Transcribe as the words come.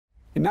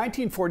In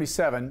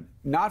 1947,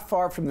 not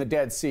far from the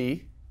Dead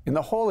Sea, in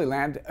the Holy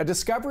Land, a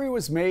discovery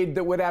was made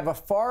that would have a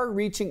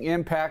far-reaching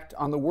impact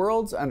on the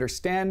world's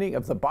understanding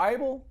of the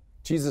Bible,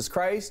 Jesus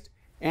Christ,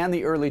 and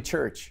the early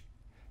church.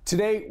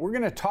 Today, we're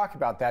going to talk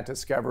about that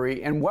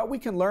discovery and what we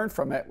can learn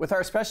from it with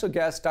our special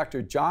guest,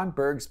 Dr. John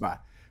Bergsma,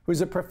 who's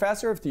a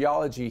professor of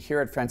theology here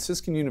at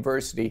Franciscan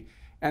University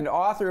and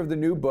author of the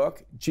new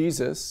book,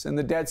 Jesus and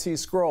the Dead Sea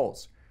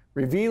Scrolls,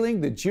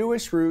 Revealing the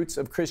Jewish Roots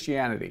of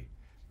Christianity.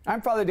 I'm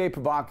Father Dave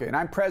Pivonka, and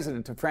I'm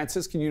president of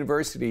Franciscan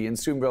University in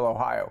Steubenville,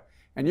 Ohio.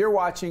 And you're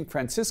watching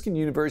Franciscan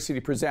University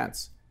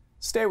Presents.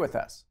 Stay with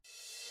us.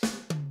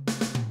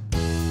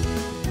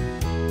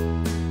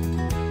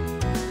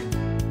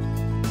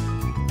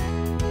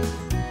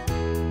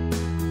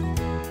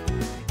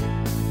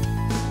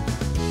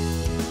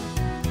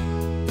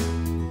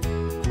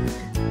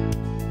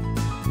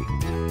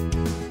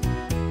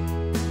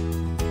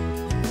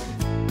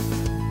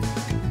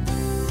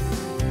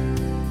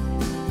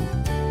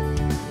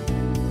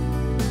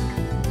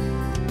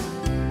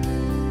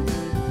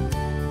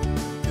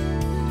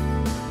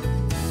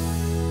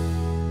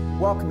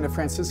 Welcome to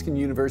Franciscan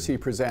University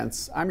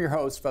Presents. I'm your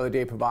host, Father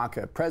Dave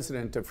Pivonka,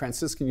 president of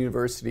Franciscan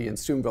University in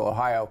Steubenville,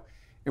 Ohio.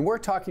 And we're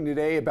talking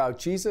today about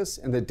Jesus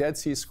and the Dead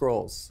Sea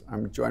Scrolls.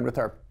 I'm joined with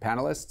our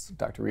panelists,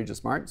 Dr.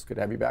 Regis Martin. It's good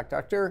to have you back,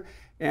 Doctor.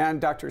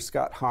 And Dr.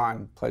 Scott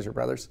Hahn. Pleasure,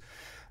 brothers.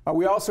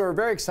 We also are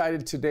very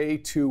excited today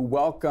to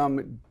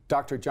welcome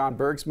Dr. John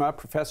Bergsma,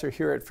 professor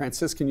here at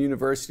Franciscan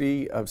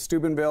University of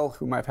Steubenville,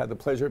 whom I've had the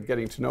pleasure of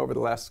getting to know over the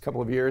last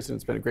couple of years, and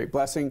it's been a great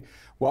blessing.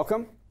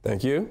 Welcome.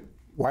 Thank you.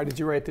 Why did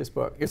you write this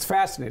book? It's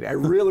fascinating. I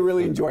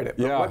really enjoyed it.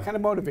 Yeah. What kind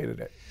of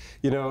motivated it?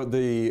 You know,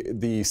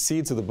 the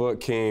seeds of the book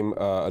came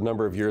a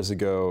number of years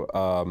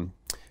ago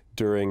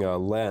during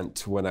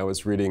Lent when I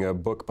was reading a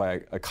book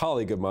by a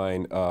colleague of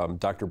mine,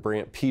 Dr.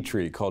 Brant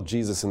Petrie, called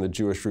Jesus and the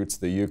Jewish Roots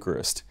of the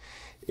Eucharist.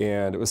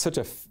 And it was such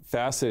a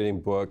fascinating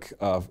book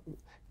of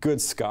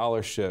good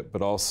scholarship,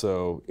 but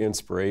also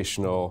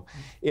inspirational,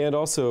 and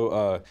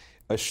also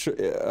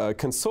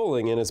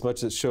consoling in as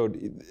much as it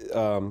showed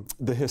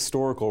the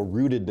historical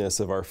rootedness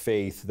of our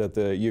faith, that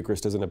the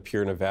Eucharist doesn't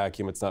appear in a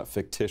vacuum, it's not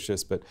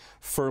fictitious, but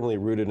firmly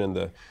rooted in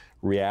the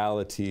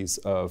realities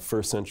of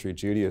first century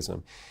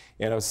Judaism.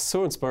 And I was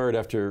so inspired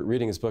after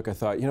reading his book, I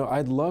thought, you know,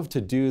 I'd love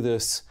to do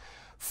this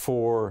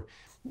for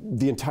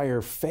the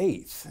entire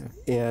faith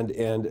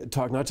and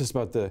talk not just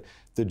about the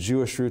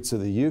Jewish roots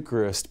of the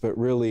Eucharist, but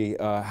really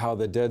how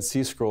the Dead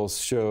Sea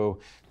Scrolls show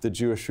the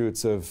Jewish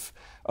roots of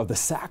the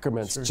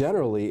sacraments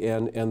generally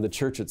and the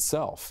church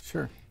itself.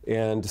 Sure.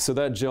 And so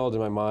that gelled in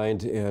my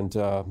mind, and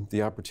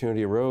the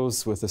opportunity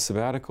arose with a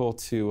sabbatical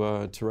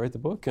to write the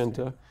book.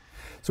 And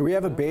so we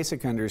have a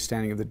basic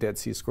understanding of the Dead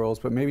Sea Scrolls,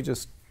 but maybe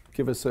just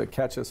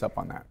catch us up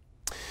on that.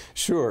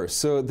 Sure.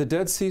 So the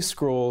Dead Sea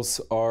Scrolls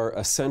are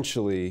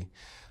essentially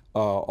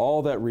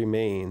all that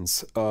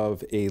remains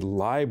of a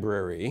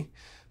library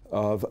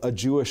of a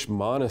Jewish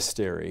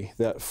monastery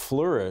that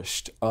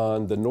flourished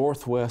on the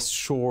northwest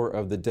shore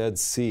of the Dead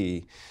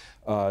Sea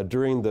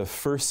during the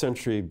first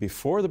century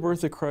before the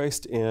birth of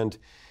Christ and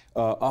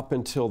up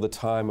until the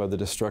time of the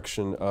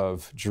destruction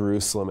of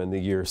Jerusalem in the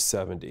year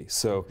 70.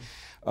 So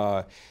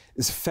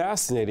it's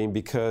fascinating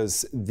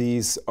because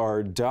these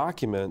are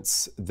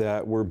documents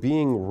that were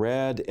being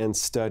read and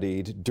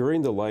studied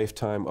during the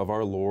lifetime of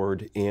our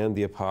Lord and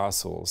the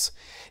apostles,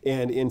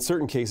 and in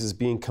certain cases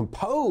being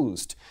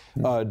composed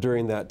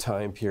during that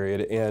time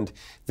period. And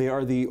they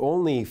are the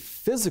only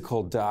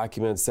physical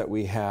documents that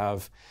we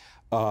have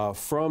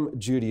from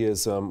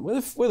Judaism,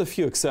 with a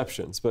few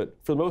exceptions, but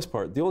for the most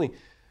part, the only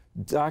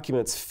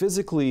documents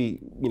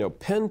physically,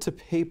 pen to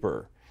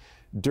paper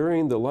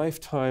during the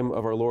lifetime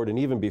of our Lord and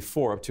even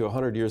before, up to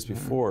 100 years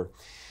before.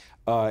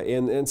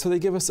 And so they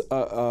give us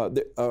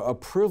a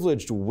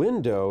privileged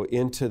window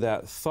into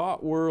that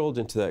thought world,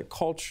 into that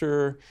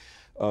culture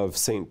of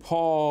St.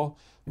 Paul,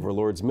 of our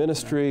Lord's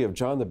ministry, of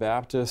John the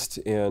Baptist,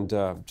 and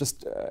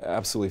just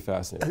absolutely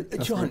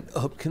fascinating. John,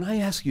 can I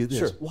ask you this?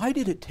 Sure. Why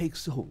did it take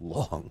so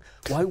long?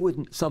 Why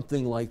wouldn't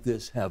something like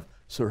this have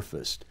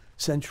surfaced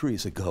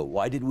centuries ago?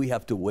 Why did we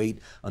have to wait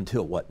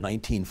until,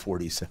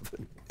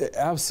 1947?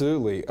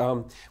 Absolutely.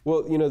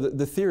 Well,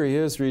 the theory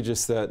is,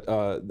 Regis, that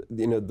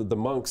the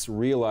monks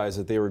realized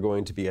that they were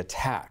going to be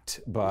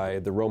attacked by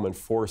the Roman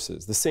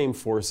forces, the same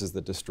forces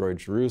that destroyed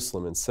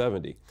Jerusalem in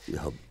 70.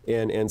 Yep.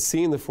 And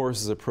seeing the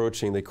forces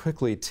approaching, they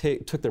quickly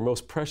took their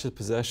most precious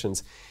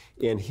possessions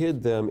and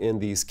hid them in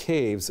these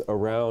caves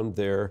around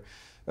their,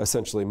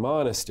 essentially,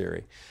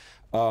 monastery.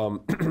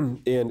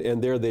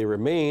 And there they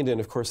remained, and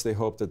of course they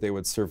hoped that they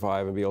would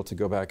survive and be able to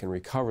go back and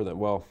recover them.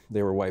 Well,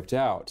 they were wiped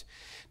out.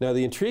 Now,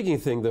 the intriguing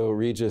thing, though,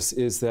 Regis,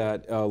 is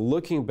that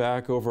looking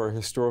back over our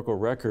historical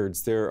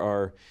records,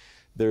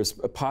 there's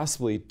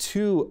possibly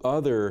two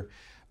other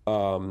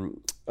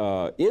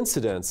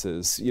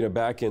incidences,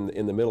 back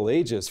in the Middle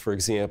Ages, for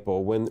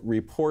example, when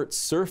reports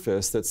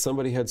surfaced that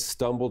somebody had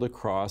stumbled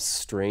across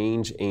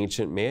strange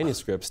ancient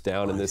manuscripts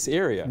down in this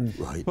area.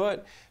 Right.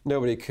 But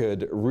nobody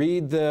could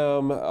read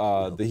them.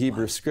 The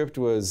Hebrew script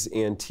was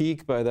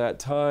antique by that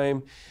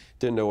time.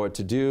 didn't know what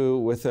to do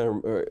with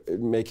them, or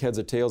make heads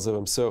or tails of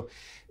them. So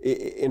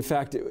in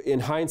fact, in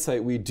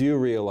hindsight, we do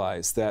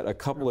realize that a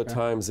couple of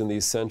times in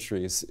these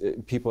centuries,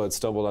 people had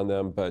stumbled on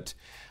them, but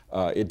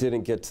it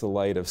didn't get to the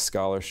light of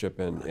scholarship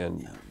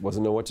and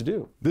wasn't know what to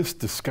do. This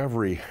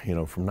discovery,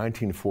 from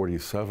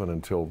 1947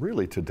 until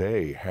really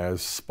today,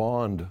 has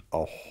spawned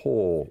a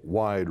whole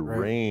wide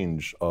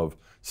range of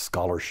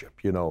scholarship,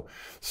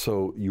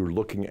 So you're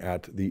looking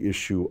at the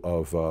issue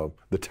of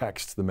the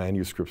texts, the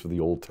manuscripts of the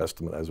Old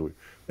Testament,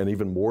 and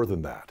even more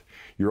than that.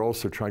 You're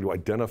also trying to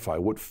identify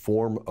what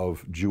form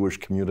of Jewish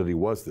community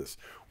was this.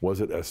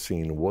 Was it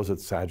Essene? Was it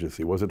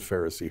Sadducee? Was it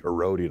Pharisee,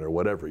 Herodian, or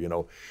whatever,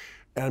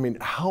 And I mean,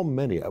 how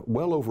many?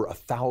 Well over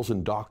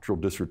 1,000 doctoral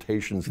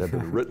dissertations have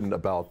been written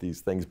about these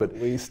things. But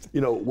at least,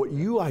 what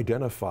you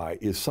identify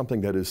is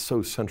something that is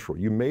so central.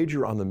 You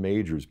major on the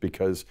majors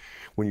because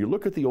when you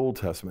look at the Old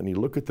Testament and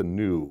you look at the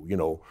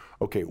New,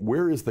 okay,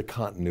 where is the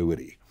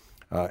continuity?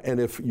 And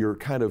if you're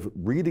kind of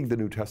reading the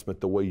New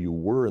Testament the way you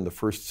were in the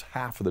first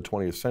half of the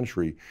 20th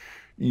century,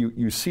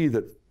 you see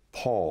that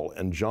Paul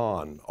and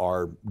John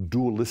are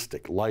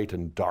dualistic, light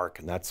and dark,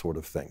 and that sort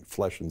of thing,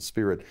 flesh and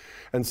spirit.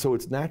 And so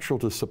it's natural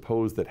to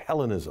suppose that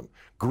Hellenism,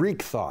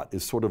 Greek thought,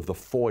 is sort of the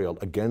foil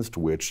against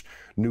which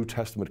New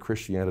Testament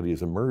Christianity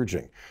is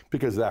emerging.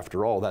 Because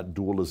after all, that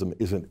dualism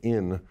isn't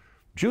in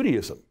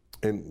Judaism,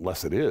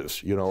 unless it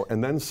is,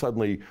 And then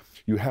suddenly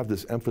you have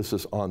this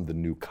emphasis on the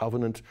New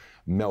Covenant,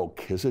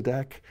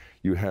 Melchizedek.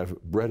 You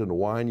have bread and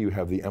wine. You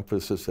have the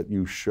emphasis that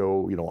you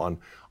show,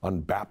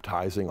 on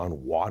baptizing,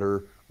 on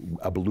water,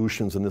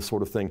 ablutions and this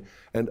sort of thing.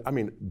 And I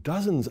mean,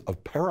 dozens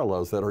of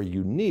parallels that are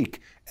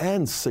unique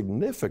and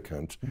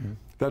significant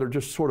that are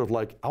just sort of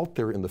like out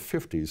there in the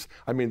 50s.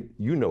 I mean,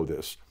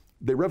 this.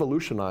 They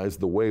revolutionized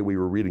the way we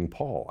were reading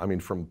Paul. I mean,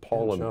 from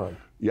Paul and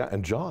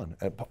John.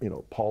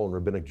 And Paul and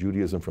Rabbinic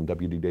Judaism from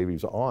W.D.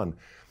 Davies on.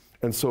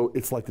 And so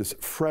it's like this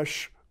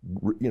fresh,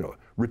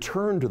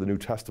 return to the New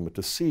Testament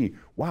to see,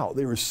 wow,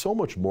 there is so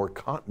much more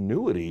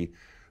continuity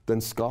than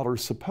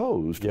scholars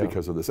supposed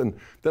because of this. And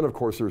then, of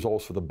course, there's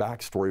also the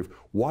backstory of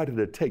why did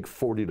it take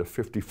 40 to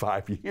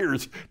 55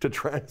 years to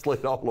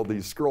translate all of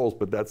these scrolls,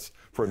 but that's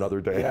for another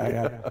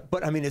day.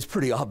 But I mean, it's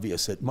pretty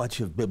obvious that much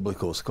of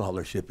biblical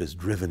scholarship is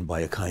driven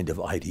by a kind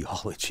of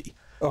ideology.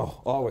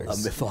 Oh, always.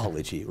 A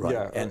mythology, right?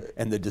 Yeah.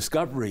 And the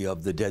discovery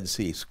of the Dead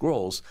Sea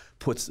Scrolls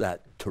puts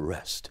that to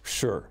rest.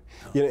 Sure.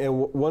 And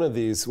one of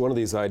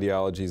these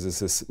ideologies is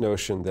this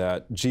notion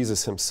that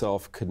Jesus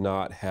himself could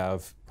not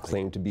have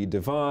claimed to be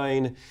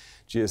divine.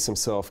 Jesus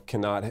himself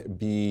cannot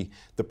be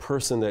the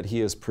person that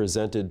he is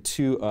presented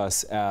to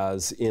us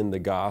as in the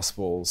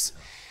Gospels.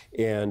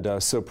 And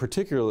so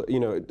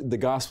particularly, the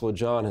Gospel of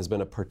John has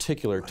been a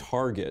particular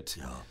target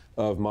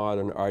of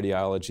modern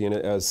ideology. And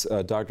as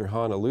Dr.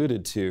 Hahn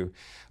alluded to,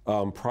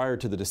 prior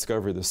to the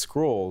discovery of the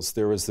scrolls,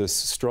 there was this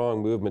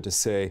strong movement to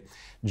say,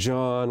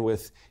 John,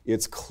 with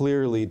its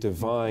clearly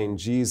divine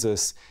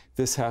Jesus,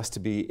 this has to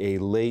be a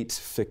late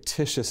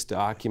fictitious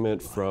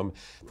document from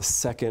the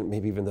 2nd,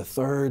 maybe even the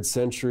 3rd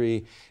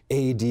century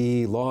AD,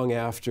 long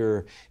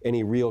after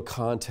any real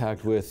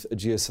contact with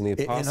Jesus and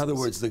the apostles. In other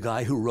words, the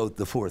guy who wrote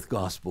the 4th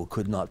Gospel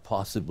could not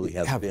possibly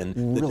have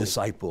been the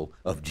disciple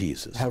of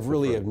Jesus. Have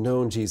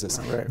known Jesus.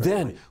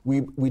 Then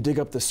we dig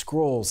up the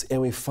scrolls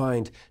and we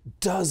find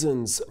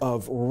dozens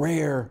of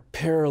rare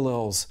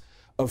parallels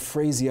of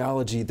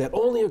phraseology that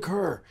only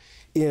occur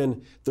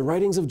in the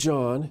writings of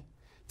John,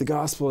 the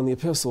Gospel and the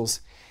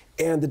Epistles,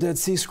 and the Dead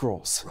Sea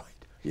Scrolls. Right.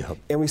 Yep.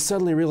 And we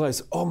suddenly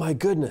realize, oh my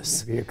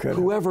goodness,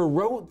 whoever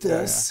wrote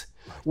this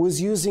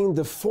was using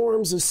the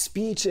forms of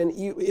speech and,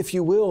 if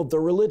you will, the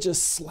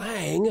religious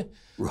slang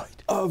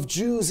of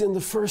Jews in the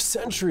 1st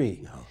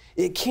century. Yeah.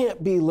 It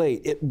can't be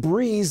late. It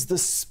breathes the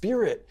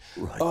spirit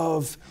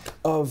of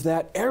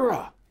that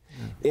era.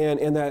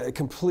 And that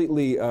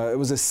completely, it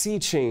was a sea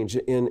change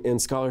in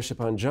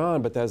scholarship on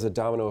John, but that has a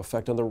domino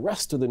effect on the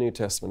rest of the New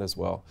Testament as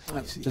well.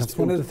 That's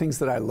one of the things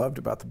that I loved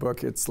about the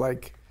book. It's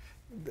like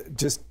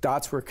just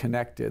dots were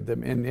connected,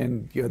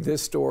 and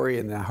this story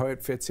and how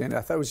it fits in.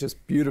 I thought it was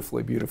just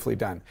beautifully, beautifully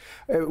done.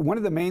 One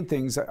of the main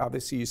things,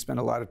 obviously, you spent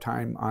a lot of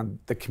time on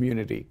the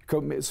community.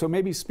 So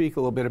maybe speak a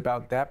little bit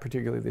about that,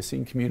 particularly the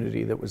Essene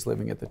community that was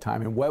living at the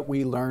time, and what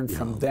we learned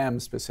from them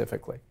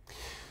specifically.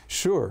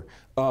 Sure.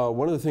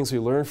 One of the things we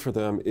learned from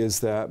them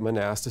is that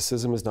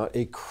monasticism is not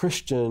a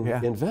Christian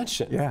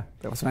invention. Yeah,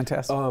 that was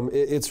fantastic.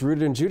 It's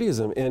rooted in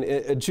Judaism,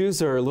 and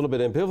Jews are a little bit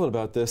ambivalent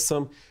about this.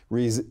 Some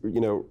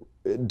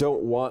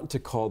don't want to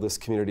call this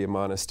community a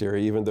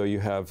monastery, even though you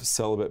have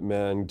celibate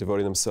men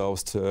devoting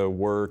themselves to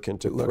work and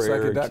to prayer. Looks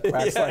like a duck,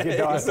 quacks like a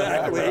dog.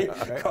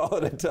 Exactly. Call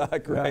it a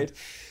duck, right?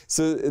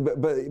 So,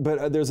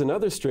 but there's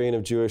another strain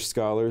of Jewish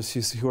scholars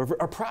who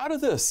are proud of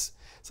this.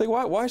 It's like,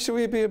 why should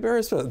we be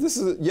embarrassed about it? This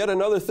is yet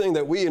another thing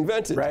that we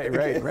invented.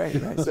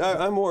 Right. So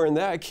I'm more in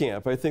that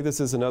camp. I think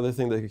this is another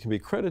thing that can be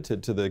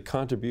credited to the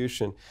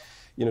contribution,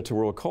 to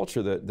world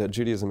culture that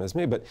Judaism has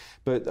made.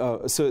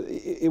 But so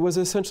it was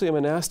essentially a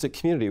monastic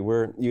community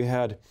where you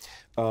had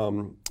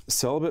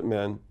celibate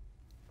men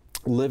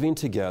living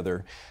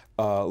together,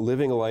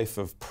 living a life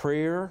of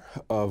prayer,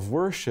 of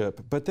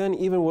worship, but then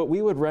even what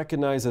we would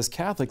recognize as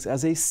Catholics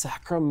as a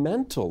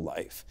sacramental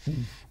life,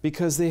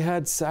 because they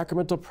had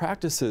sacramental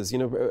practices,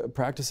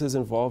 practices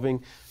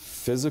involving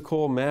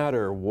physical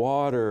matter,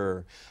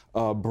 water,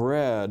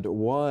 bread,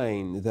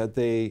 wine, that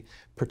they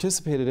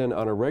participated in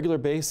on a regular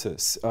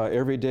basis.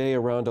 Every day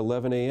around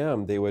 11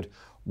 a.m., they would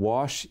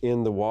wash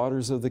in the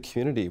waters of the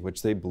community,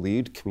 which they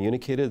believed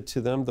communicated to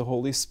them the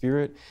Holy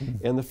Spirit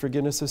and the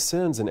forgiveness of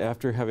sins. And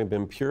after having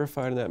been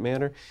purified in that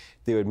manner,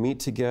 they would meet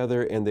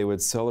together and they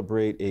would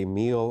celebrate a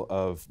meal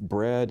of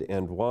bread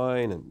and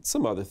wine and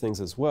some other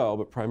things as well,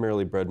 but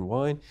primarily bread and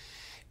wine.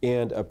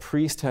 And a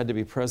priest had to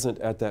be present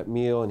at that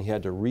meal, and he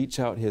had to reach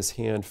out his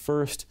hand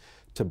first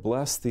to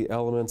bless the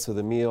elements of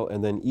the meal,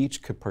 and then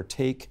each could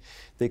partake.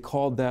 They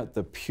called that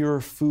the pure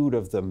food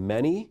of the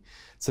many.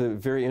 It's a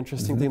very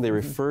interesting thing. They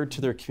referred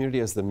to their community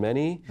as the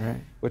many,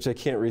 which I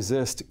can't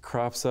resist,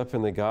 crops up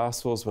in the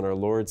Gospels when our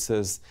Lord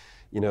says,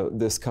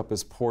 this cup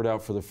is poured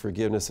out for the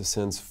forgiveness of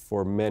sins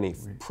for many,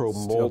 pro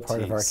multis. Still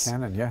part of our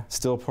canon, yeah.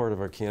 Still part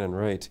of our canon,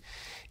 right.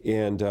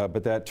 And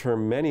but that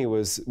term many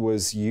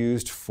was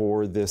used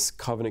for this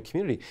covenant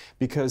community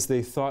because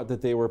they thought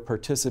that they were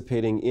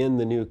participating in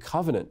the new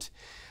covenant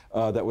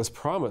that was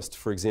promised,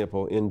 for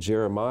example, in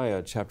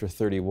Jeremiah chapter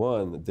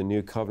 31, the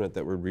new covenant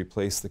that would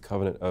replace the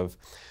covenant of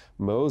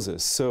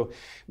Moses. So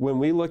when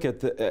we look at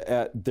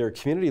their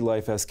community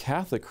life as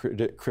Catholic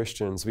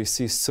Christians, we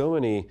see so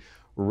many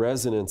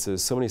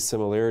resonances, so many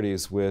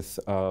similarities with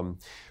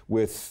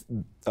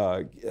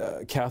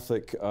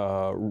Catholic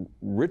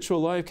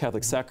ritual life,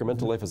 Catholic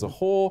sacramental life as a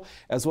whole,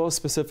 as well as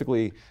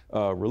specifically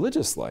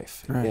religious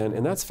life.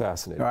 And that's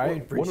fascinating. No, I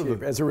appreciate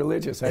it. As a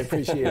religious, I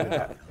appreciate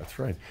that. That's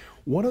right.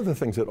 One of the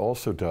things it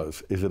also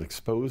does is it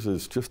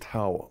exposes just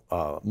how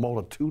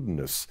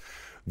multitudinous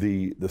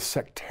the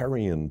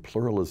sectarian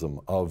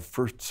pluralism of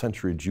first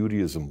century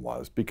Judaism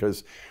was.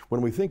 Because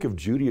when we think of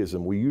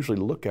Judaism, we usually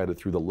look at it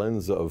through the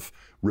lens of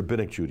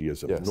rabbinic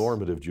Judaism,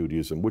 normative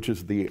Judaism, which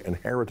is the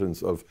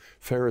inheritance of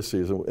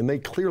Phariseeism. And they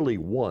clearly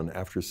won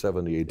after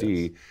 70 AD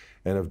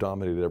and have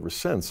dominated ever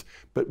since.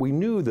 But we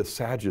knew the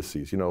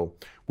Sadducees,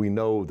 we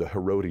know the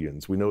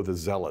Herodians, we know the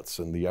Zealots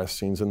and the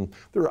Essenes, and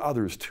there are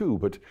others too.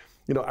 But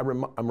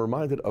I'm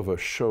reminded of a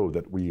show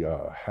that we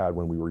had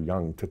when we were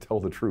young, To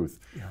Tell the Truth.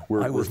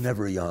 I was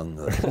never young.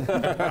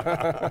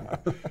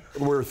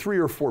 Where 3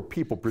 or 4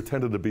 people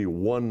pretended to be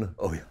one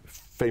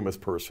famous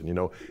person,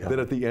 Then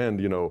at the end,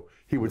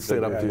 he would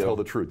stand up to tell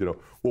the truth,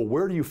 Well,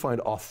 where do you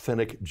find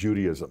authentic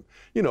Judaism?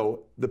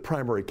 The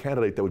primary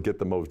candidate that would get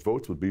the most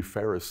votes would be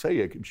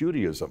Pharisaic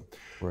Judaism.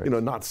 Right.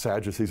 Not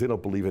Sadducees. They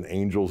don't believe in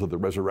angels or the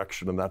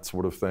resurrection and that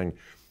sort of thing.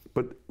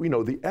 But,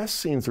 the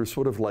Essenes are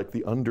sort of like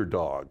the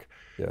underdog.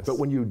 Yes. But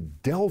when you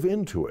delve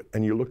into it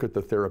and you look at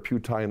the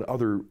Therapeutai and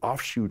other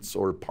offshoots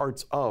or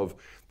parts of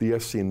the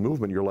Essene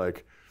movement, you're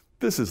like,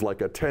 this is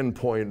like a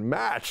 10-point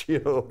match.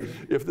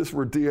 If this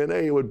were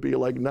DNA, it would be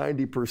like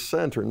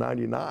 90% or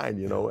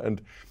 99,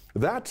 and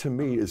that to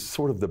me is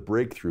sort of the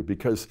breakthrough,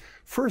 because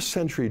first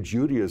century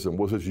Judaism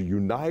was as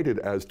united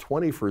as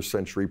 21st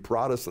century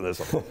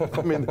Protestantism.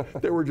 I mean,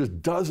 there were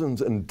just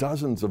dozens and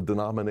dozens of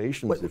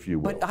denominations, if you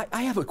will. But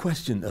I have a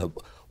question.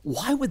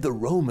 Why would the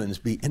Romans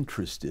be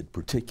interested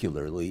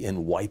particularly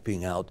in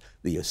wiping out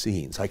the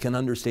Essenes? I can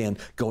understand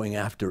going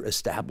after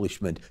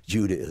establishment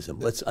Judaism.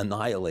 Let's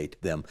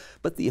annihilate them.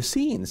 But the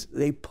Essenes,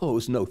 they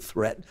pose no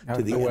threat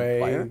to the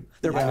empire.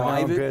 They're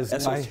private,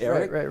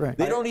 esoteric. Right.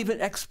 They don't even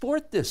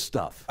export this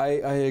stuff. I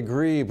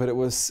agree, but it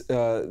was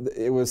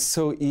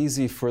so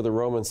easy for the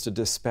Romans to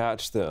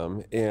dispatch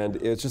them, and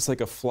it's just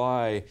like a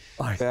fly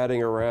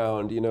batting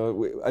around.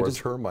 Or a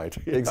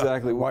termite.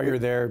 Exactly. While you're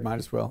there, might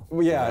as well.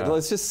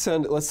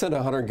 Let's send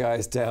 100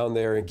 guys down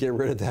there and get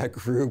rid of that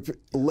group,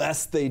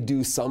 lest they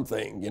do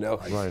something.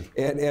 Right.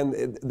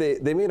 And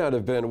they may not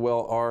have been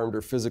well armed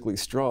or physically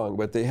strong,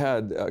 but they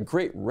had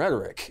great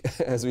rhetoric,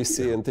 as we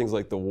see in things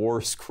like the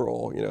War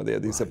Scroll. They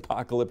had these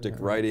apocalyptic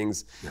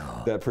writings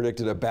that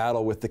predicted a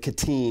battle with the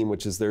Kittim,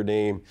 which is their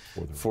name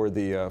for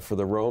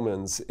the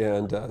Romans.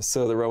 And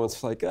so the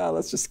Romans were like,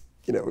 let's just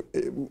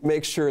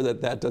make sure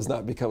that does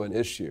not become an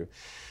issue.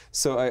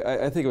 So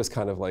I think it was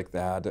kind of like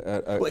that.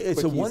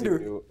 It's a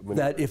wonder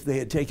that if they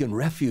had taken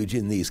refuge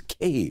in these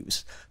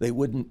caves, they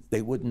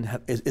wouldn't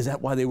have. Is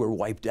that why they were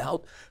wiped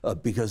out?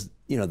 Because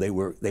they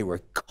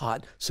were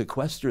caught,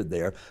 sequestered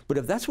there. But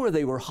if that's where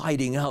they were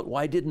hiding out,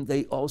 why didn't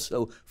they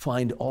also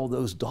find all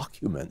those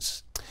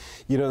documents?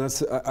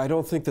 I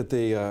don't think that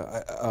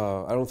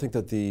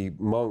the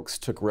monks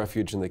took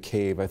refuge in the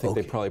cave. I think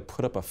they probably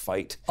put up a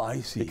fight.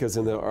 I see. Because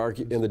in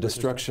the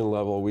destruction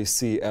level, we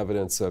see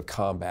evidence of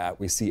combat.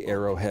 We see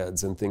arrowheads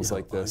and things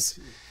like this.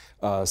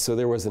 So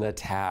there was an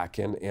attack,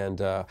 and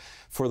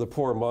for the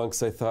poor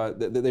monks, I thought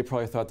they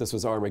probably thought this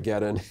was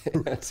Armageddon,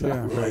 and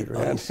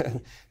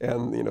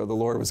the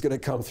Lord was going to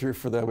come through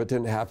for them. It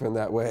didn't happen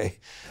that way,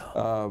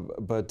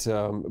 but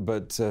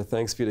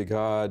thanks be to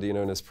God,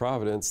 in His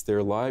providence,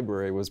 their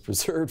library was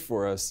preserved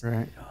for us,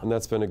 and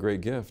that's been a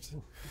great gift.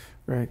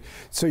 Right.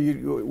 So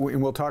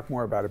and we'll talk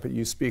more about it, but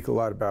you speak a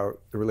lot about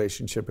the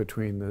relationship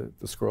between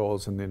the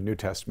scrolls and the New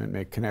Testament,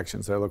 make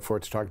connections that I look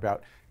forward to talking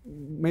about.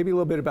 Maybe a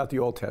little bit about the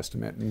Old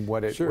Testament and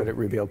what it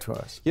revealed to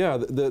us. Yeah,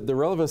 the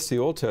relevance to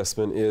the Old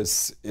Testament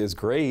is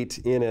great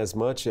in as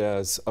much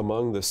as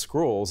among the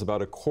scrolls,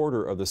 about a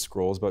quarter of the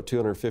scrolls, about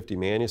 250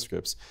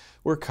 manuscripts,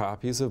 were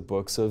copies of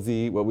books of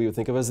what we would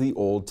think of as the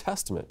Old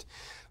Testament,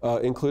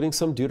 including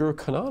some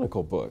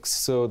deuterocanonical books.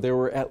 So there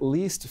were at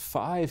least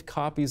 5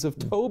 copies of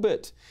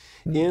Tobit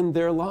in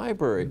their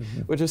library,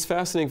 which is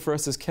fascinating for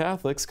us as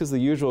Catholics, because the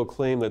usual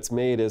claim that's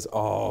made is,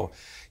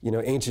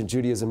 ancient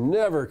Judaism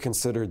never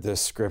considered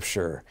this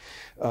scripture.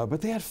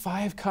 But they had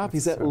 5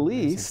 copies at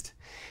least,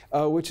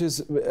 which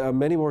is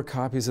many more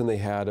copies than they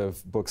had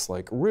of books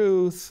like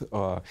Ruth.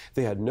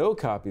 They had no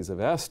copies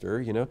of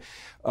Esther,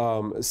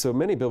 So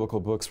many biblical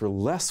books were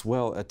less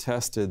well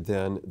attested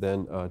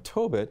than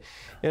Tobit.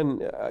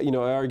 And,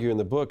 I argue in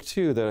the book,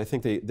 too, that I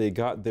think they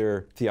got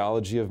their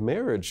theology of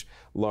marriage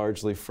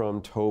largely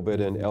from Tobit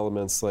and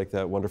elements like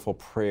that wonderful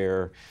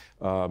prayer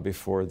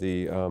before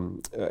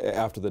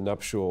after the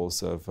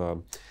nuptials of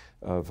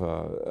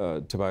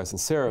Tobias and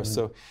Sarah.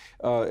 So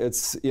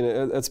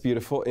that's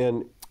beautiful.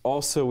 And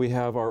also, we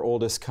have our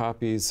oldest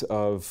copies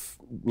of,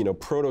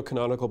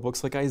 proto-canonical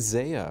books like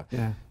Isaiah.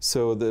 Yeah.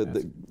 So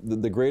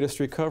the greatest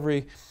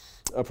recovery,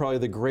 probably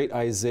the great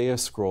Isaiah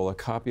scroll, a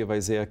copy of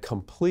Isaiah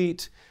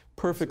complete,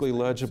 perfectly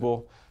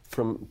legible,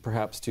 from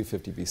perhaps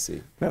 250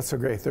 BC. That's so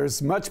great.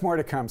 There's much more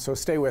to come, so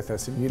stay with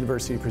us in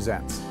University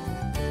Presents.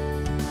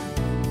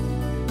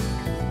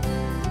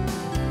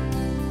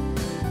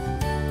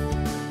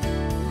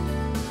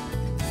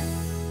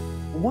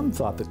 One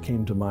thought that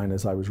came to mind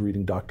as I was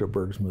reading Dr.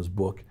 Bergsma's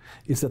book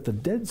is that the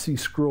Dead Sea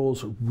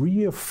Scrolls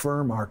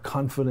reaffirm our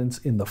confidence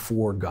in the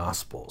 4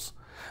 Gospels.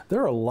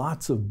 There are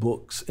lots of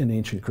books in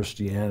ancient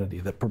Christianity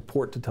that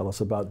purport to tell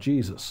us about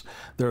Jesus.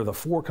 There are the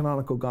 4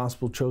 canonical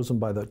Gospels chosen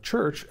by the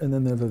Church, and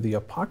then there are the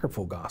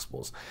Apocryphal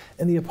Gospels.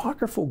 And the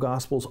Apocryphal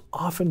Gospels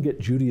often get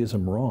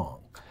Judaism wrong.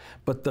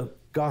 But the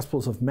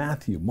Gospels of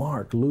Matthew,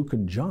 Mark, Luke,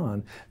 and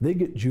John, they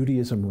get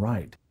Judaism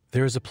right.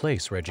 There is a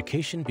place where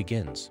education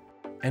begins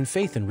and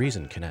faith and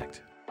reason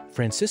connect.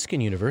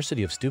 Franciscan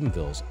University of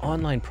Steubenville's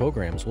online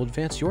programs will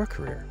advance your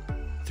career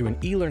through an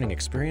e-learning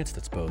experience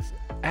that's both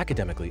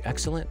academically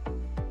excellent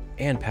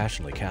and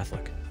passionately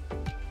Catholic.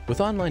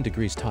 With online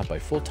degrees taught by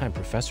full-time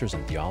professors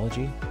in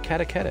theology,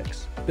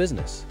 catechetics,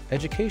 business,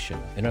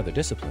 education, and other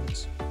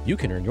disciplines, you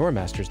can earn your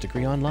master's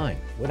degree online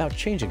without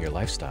changing your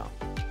lifestyle.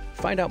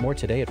 Find out more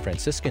today at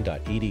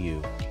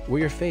franciscan.edu,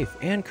 where your faith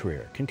and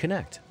career can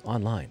connect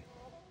online.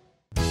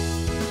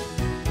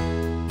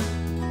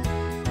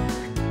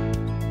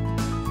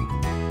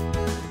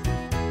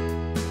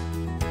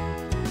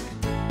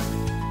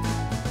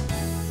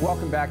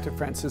 Welcome back to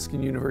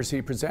Franciscan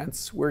University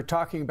Presents. We're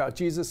talking about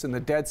Jesus and the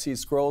Dead Sea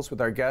Scrolls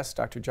with our guest,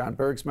 Dr. John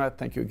Bergsma.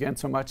 Thank you again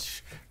so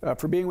much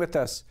for being with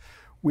us.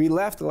 We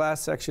left the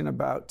last section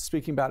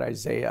speaking about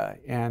Isaiah,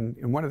 and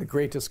one of the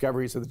great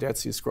discoveries of the Dead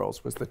Sea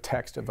Scrolls was the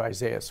text of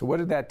Isaiah. So what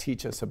did that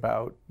teach us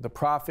about the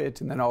prophet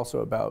and then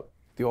also about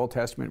the Old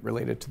Testament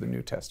related to the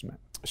New Testament?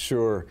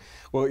 Sure.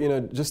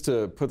 Well, just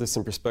to put this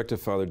in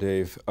perspective, Father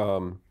Dave,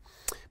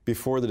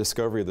 before the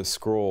discovery of the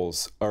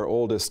scrolls, our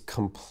oldest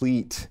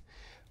complete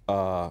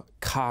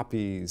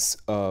copies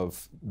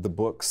of the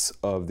books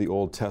of the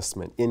Old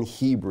Testament in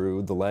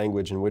Hebrew, the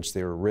language in which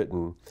they were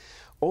written,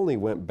 only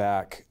went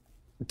back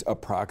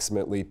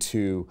approximately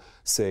to,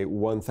 say,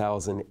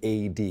 1000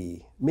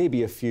 AD.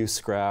 Maybe a few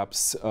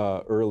scraps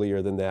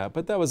earlier than that,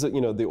 but that was,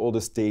 the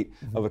oldest date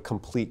of a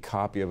complete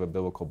copy of a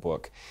biblical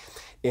book.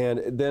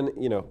 And then,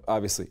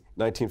 obviously,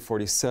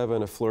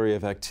 1947, a flurry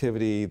of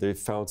activity. They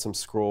found some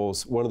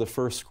scrolls. One of the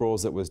first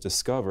scrolls that was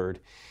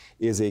discovered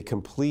is a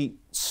complete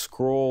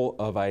scroll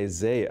of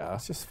Isaiah.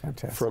 It's just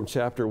fantastic. From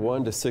chapter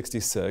 1 to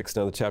 66.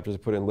 Now the chapters are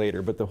put in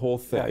later, but the whole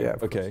thing. Yeah,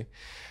 okay.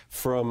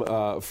 From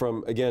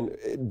again,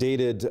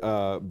 dated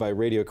by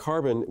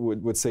radiocarbon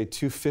would say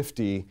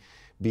 250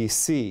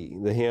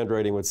 BC. The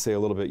handwriting would say a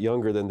little bit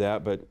younger than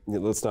that, but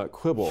let's not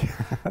quibble.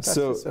 That's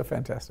so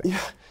fantastic.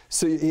 Yeah.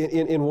 So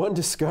in one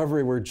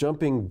discovery, we're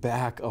jumping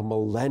back a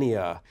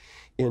millennia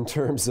in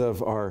terms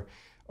of our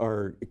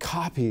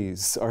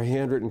copies, our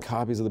handwritten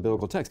copies of the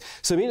biblical text.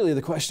 So immediately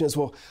the question is,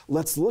 well,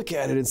 let's look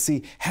at it and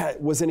see,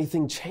 was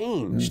anything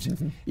changed?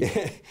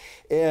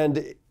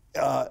 And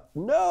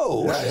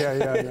no.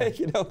 Yeah.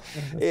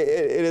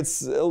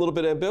 It's a little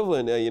bit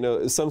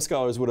ambivalent. Some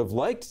scholars would have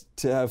liked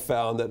to have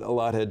found that a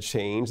lot had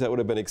changed. That would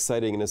have been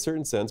exciting in a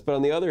certain sense. But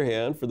on the other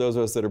hand, for those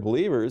of us that are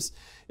believers,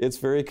 it's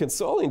very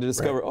consoling to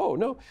discover, oh,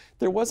 no,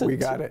 there wasn't. We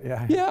got it,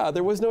 yeah. Yeah,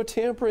 there was no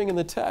tampering in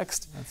the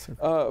text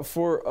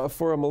for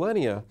a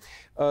millennia.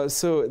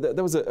 So that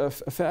was a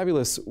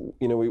fabulous,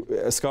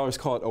 scholars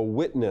call it a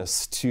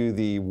witness to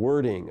the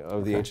wording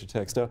of the ancient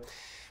text. Now,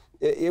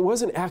 it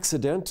wasn't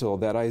accidental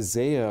that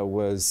Isaiah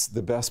was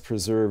the best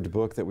preserved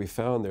book that we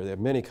found there. They have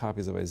many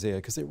copies of Isaiah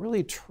because they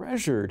really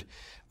treasured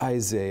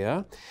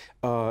Isaiah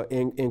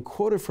and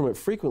quoted from it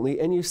frequently.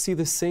 And you see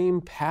the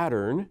same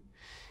pattern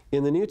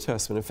in the New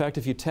Testament. In fact,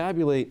 if you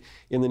tabulate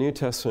in the New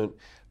Testament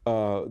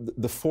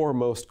the 4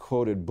 most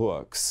quoted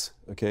books,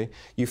 okay,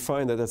 you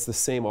find that that's the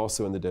same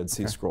also in the Dead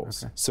Sea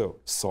Scrolls. Okay. So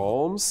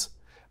Psalms,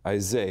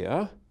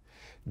 Isaiah,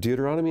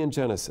 Deuteronomy, and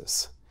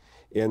Genesis.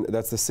 And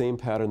that's the same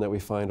pattern that we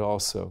find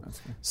also.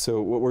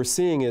 So what we're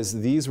seeing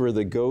is these were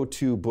the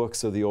go-to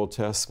books of the Old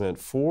Testament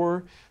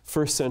for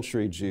first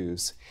century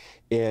Jews.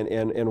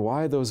 And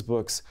why those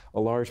books, a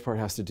large part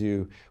has to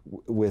do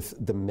with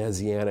the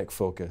messianic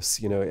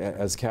focus. You know,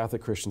 as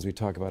Catholic Christians, we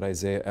talk about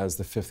Isaiah as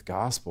the 5th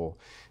gospel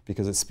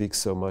because it speaks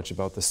so much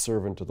about the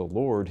servant of the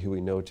Lord, who we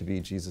know to be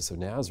Jesus of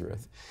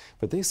Nazareth.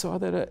 But they saw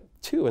that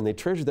too, and they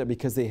treasured that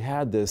because they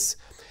had this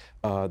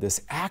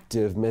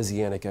active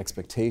messianic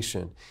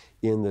expectation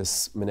in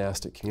this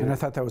monastic community. And I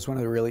thought that was one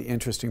of the really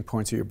interesting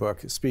points of your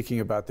book, speaking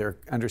about their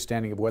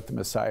understanding of what the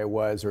Messiah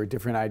was, or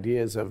different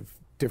ideas of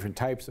different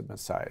types of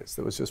messiahs.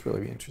 That was just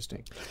really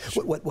interesting.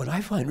 What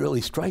I find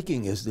really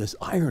striking is this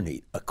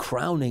irony, a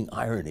crowning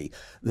irony,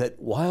 that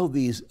while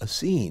these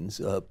Essenes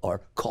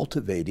are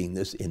cultivating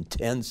this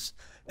intense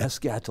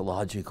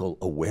eschatological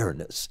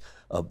awareness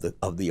of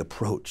the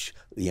approach,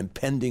 the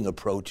impending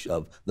approach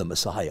of the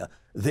Messiah,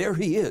 there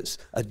he is,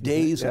 a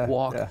day's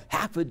walk,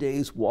 half a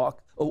day's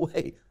walk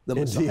away. The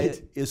Messiah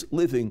is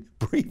living,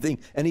 breathing,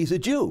 and he's a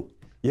Jew.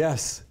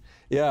 Yes,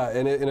 yeah,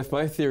 and if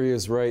my theory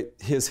is right,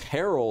 his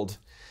herald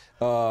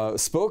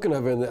spoken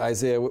of in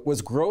Isaiah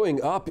was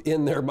growing up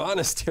in their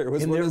monastery,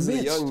 was one of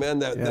the young men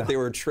that they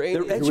were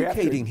training. They're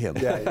educating him.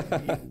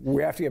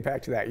 We have to get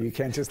back to that. You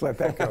can't just let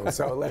that go.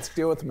 So let's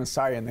deal with the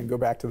Messiah and then go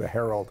back to the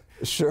herald.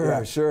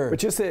 Sure. But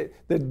just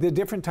the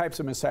different types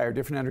of Messiah, or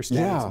different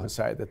understandings of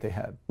Messiah that they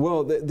had.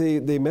 Well,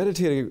 they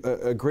meditated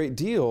a great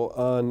deal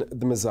on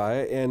the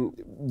Messiah, and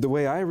the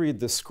way I read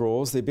the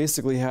scrolls, they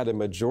basically had a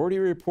majority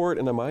report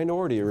and a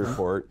minority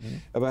report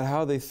about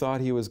how they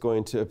thought he was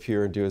going to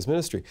appear and do his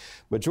ministry.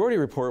 Majority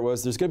report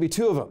was there's going to be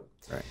 2 of them.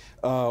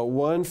 Right.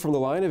 One from the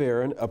line of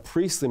Aaron, a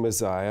priestly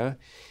Messiah,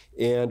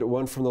 and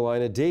one from the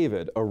line of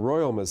David, a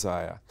royal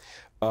Messiah.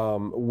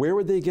 Where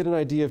would they get an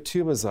idea of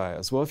 2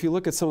 messiahs? Well, if you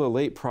look at some of the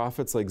late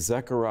prophets like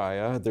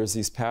Zechariah, there's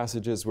these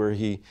passages where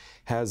he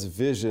has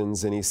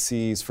visions and he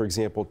sees, for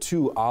example,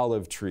 2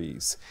 olive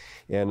trees.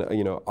 And,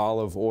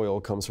 olive oil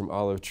comes from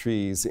olive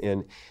trees,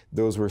 and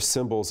those were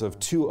symbols of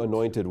 2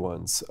 anointed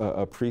ones,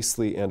 a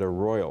priestly and a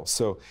royal.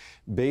 So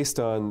based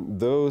on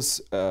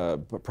those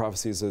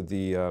prophecies of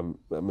the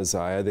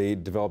Messiah, they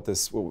developed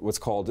this, what's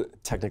called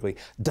technically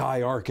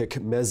diarchic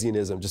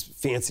messianism, just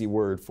fancy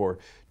word for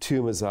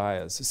 2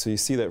 messiahs. So you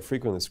see that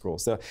frequently in the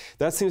scrolls. Now,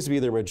 that seems to be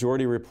their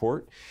majority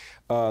report.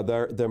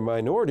 Their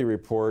minority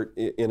report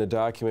in a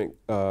document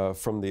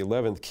from the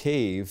 11th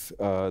cave,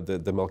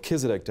 the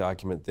Melchizedek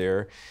document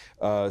there,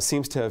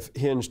 seems to have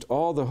hinged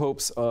all the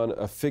hopes on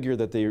a figure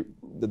that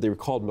they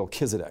called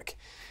Melchizedek.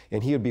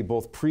 And he would be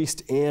both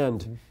priest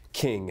and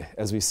king,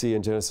 as we see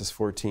in Genesis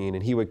 14.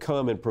 And he would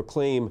come and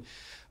proclaim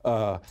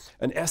an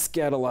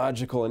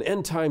eschatological, an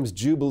end times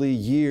jubilee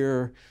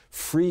year,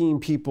 freeing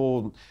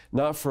people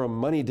not from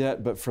money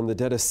debt, but from the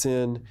debt of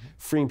sin,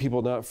 freeing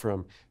people not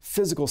from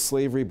physical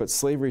slavery, but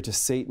slavery to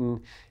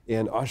Satan,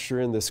 and usher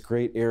in this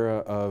great era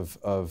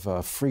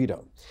of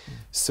freedom.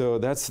 So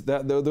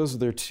those are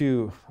their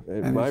 2,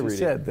 in my reading,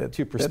 said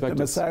 2 perspectives. That the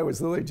Messiah was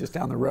literally just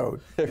down the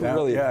road.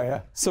 Really,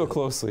 so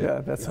closely.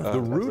 Yeah, that's the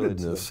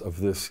rootedness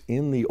of this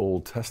in the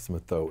Old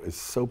Testament, though, is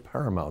so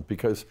paramount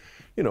because,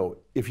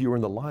 if you were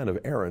in the line of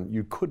Aaron,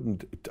 you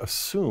couldn't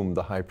assume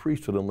the high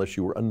priesthood unless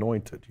you were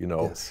anointed,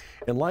 Yes.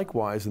 And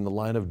likewise, in the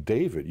line of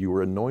David, you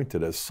were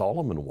anointed as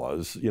Solomon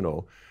was,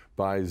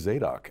 by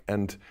Zadok.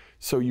 And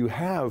so you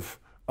have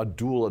a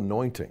dual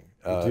anointing.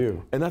 You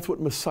do. And that's what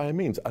Messiah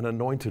means, an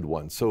anointed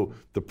one. So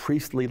the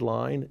priestly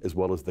line as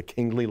well as the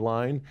kingly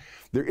line.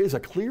 There is a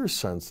clear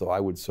sense, though, I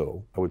would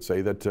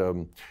say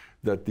that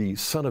that the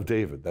Son of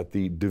David, that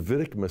the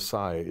Davidic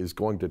Messiah is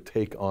going to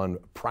take on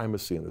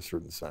primacy in a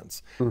certain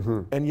sense.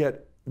 And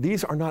yet,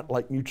 these are not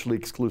like mutually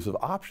exclusive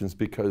options,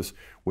 because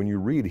when you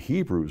read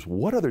Hebrews,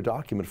 what other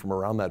document from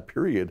around that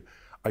period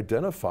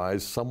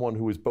identifies someone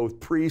who is both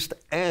priest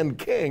and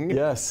king?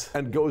 Yes.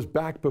 And goes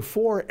back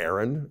before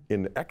Aaron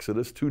in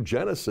Exodus to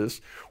Genesis,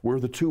 where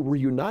the 2 were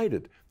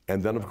united.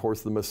 And then, of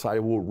course, the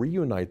Messiah will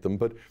reunite them.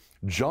 But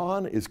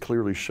John is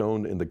clearly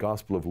shown in the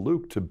Gospel of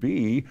Luke to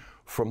be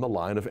from the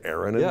line of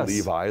Aaron and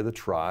Levi, the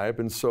tribe.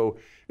 And so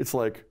it's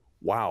like,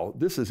 wow,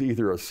 this is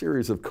either a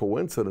series of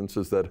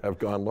coincidences that have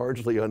gone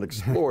largely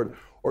unexplored,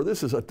 or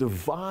this is a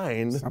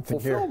divine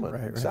fulfillment.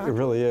 Right. Exactly. It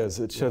really is.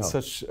 It sheds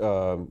such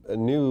a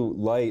new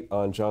light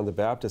on John the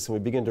Baptist, and we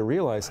begin to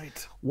realize,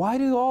 why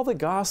do all the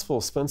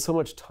Gospels spend so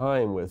much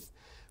time with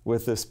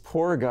this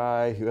poor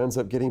guy who ends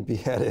up getting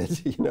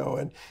beheaded,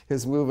 and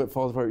his movement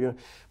falls apart,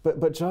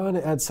 But John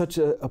had such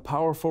a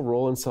powerful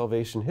role in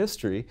salvation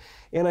history,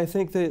 and I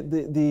think that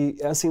the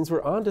Essenes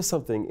were onto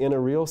something. In a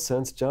real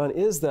sense, John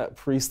is that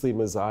priestly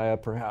Messiah,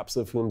 perhaps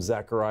of whom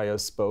Zechariah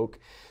spoke,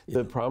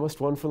 the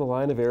promised one from the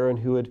line of Aaron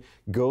who would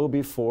go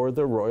before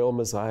the royal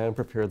Messiah and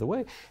prepare the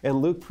way.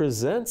 And Luke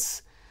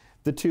presents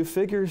the two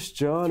figures,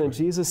 John and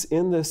Jesus,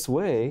 in this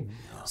way,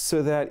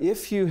 so that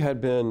if you had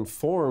been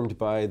formed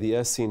by the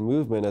Essene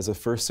movement as a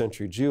first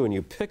century Jew and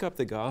you pick up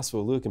the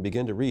Gospel of Luke and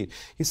begin to read,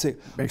 you say,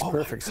 Makes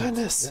perfect sense.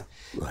 Goodness,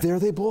 there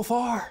they both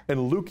are.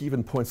 And Luke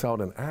even points out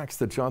in Acts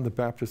that John the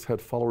Baptist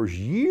had followers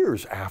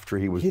years after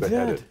he was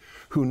beheaded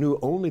who knew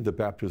only the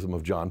baptism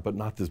of John, but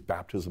not this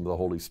baptism of the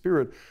Holy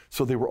Spirit,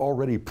 so they were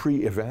already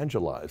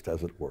pre-evangelized,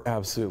 as it were.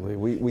 Absolutely.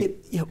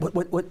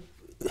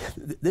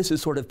 This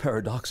is sort of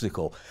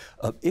paradoxical.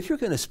 If you're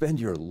going to spend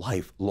your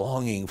life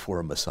longing for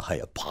a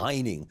Messiah,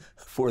 pining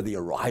for the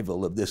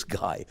arrival of this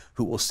guy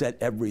who will set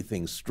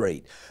everything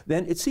straight,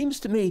 then it seems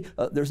to me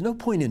there's no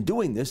point in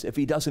doing this if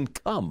he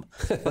doesn't come.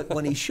 But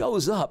when he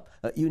shows up,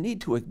 you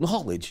need to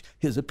acknowledge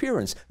his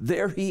appearance.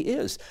 There he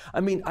is.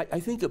 I mean, I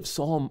think of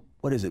Psalm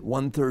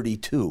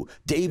 132.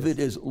 David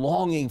is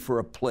longing for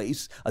a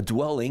place, a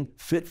dwelling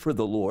fit for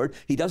the Lord.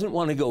 He doesn't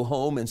want to go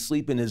home and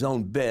sleep in his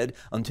own bed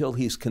until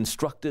he's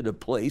constructed a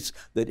place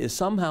that is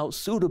somehow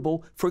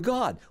suitable for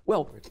God.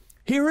 Well,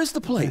 here is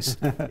the place.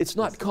 It's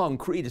not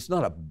concrete. It's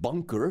not a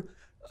bunker.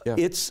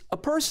 It's a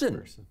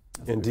person.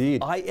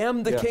 Indeed. I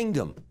am the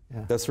kingdom.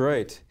 That's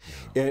right.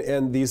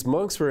 And these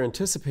monks were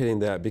anticipating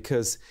that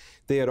because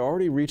they had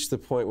already reached the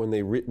point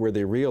where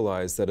they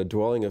realized that a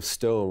dwelling of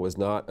stone was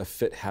not a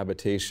fit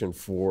habitation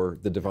for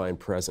the divine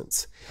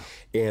presence.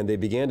 And they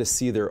began to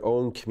see their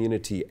own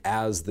community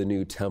as the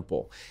new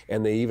temple.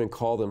 And they even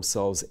call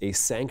themselves a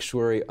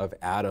sanctuary of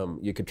Adam.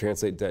 You could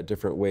translate that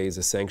different ways,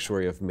 a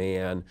sanctuary of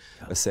man,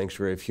 a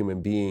sanctuary of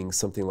human beings,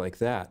 something like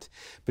that.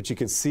 But you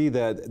can see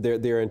that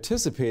they're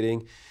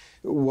anticipating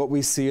what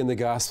we see in the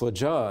Gospel of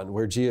John,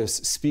 where Jesus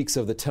speaks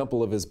of the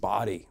temple of his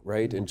body,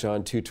 right? In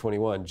John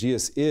 2:21,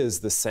 Jesus is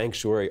the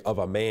sanctuary of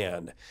a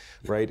man,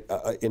 right?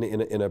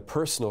 In a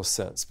personal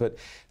sense. But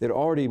they'd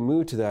already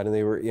moved to that, and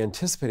they were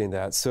anticipating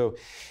that. So,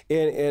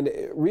 and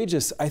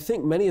Regis, I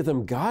think many of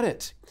them got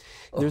it.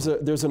 There's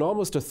an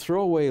almost a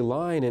throwaway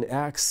line in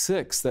Acts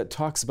 6 that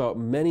talks about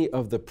many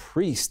of the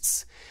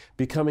priests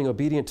becoming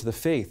obedient to the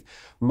faith.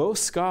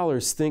 Most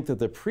scholars think that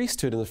the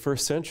priesthood in the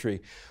first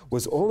century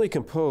was only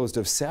composed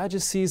of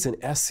Sadducees and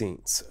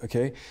Essenes,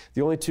 okay?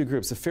 The only two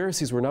groups. The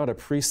Pharisees were not a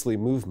priestly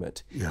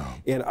movement. Yeah.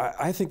 And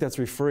I think that's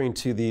referring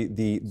to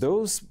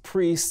those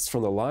priests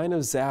from the line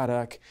of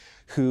Zadok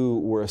who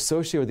were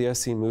associated with the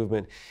Essene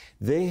movement.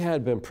 They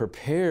had been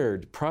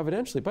prepared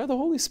providentially by the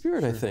Holy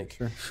Spirit, I think,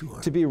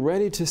 to be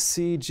ready to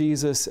see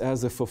Jesus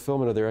as the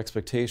fulfillment of their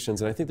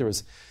expectations. And I think there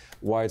was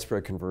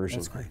widespread conversion.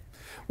 That's great.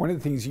 One of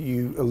the things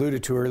you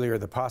alluded to earlier,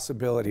 the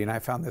possibility, and I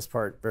found this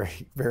part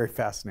very, very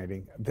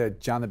fascinating, that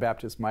John the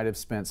Baptist might have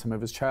spent some of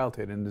his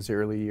childhood in his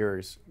early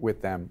years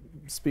with them.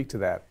 Speak to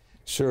that.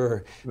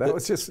 Sure. It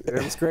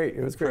was great.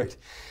 It was great. Right.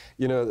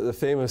 You know, the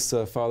famous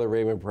Father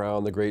Raymond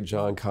Brown, the great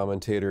John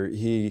commentator,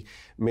 he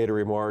made a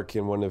remark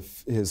in one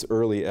of his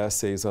early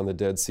essays on the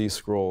Dead Sea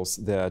Scrolls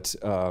that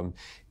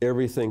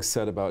everything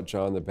said about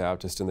John the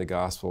Baptist in the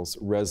Gospels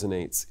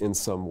resonates in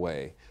some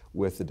way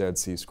with the Dead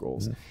Sea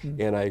Scrolls.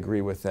 Mm-hmm. And I agree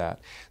with that.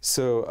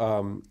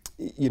 So,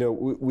 you know,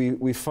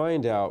 we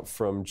find out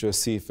from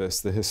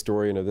Josephus, the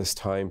historian of this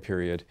time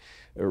period,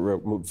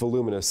 wrote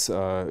voluminous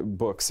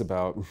books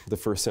about the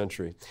first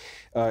century.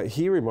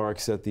 He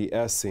remarks that the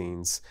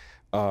Essenes,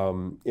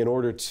 in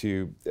order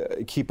to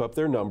keep up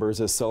their numbers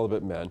as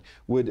celibate men,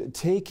 would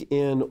take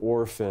in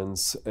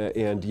orphans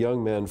and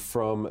young men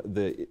from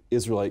the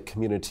Israelite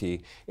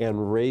community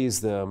and raise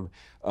them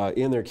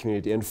in their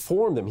community and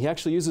form them. He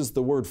actually uses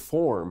the word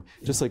form,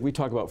 just like we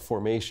talk about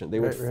formation. They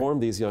would form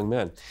these young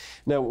men.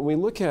 Now, when we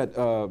look at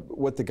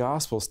what the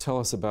Gospels tell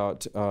us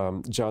about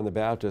John the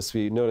Baptist,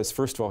 we notice,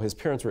 first of all, his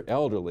parents were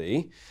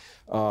elderly,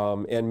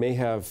 and may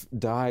have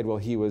died while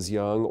he was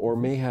young or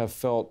may have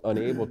felt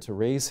unable to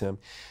raise him.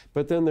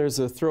 But then there's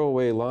a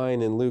throwaway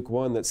line in Luke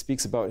 1 that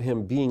speaks about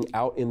him being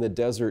out in the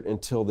desert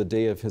until the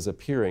day of his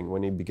appearing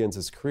when he begins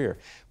his career.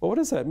 Well, what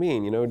does that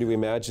mean? You know, do we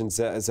imagine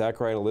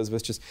Zachariah and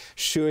Elizabeth just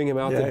shooing him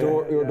out the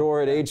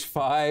door at age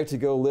 5 to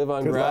go live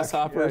on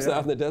grasshoppers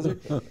out in the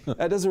desert?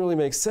 That doesn't really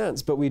make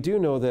sense. But we do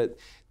know that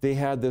they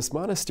had this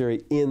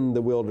monastery in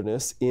the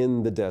wilderness,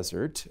 in the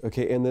desert,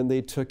 okay, and then they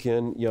took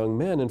in young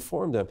men and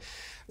formed them.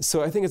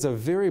 So I think it's a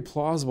very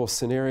plausible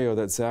scenario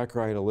that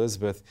Zachariah and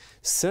Elizabeth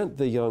sent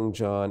the young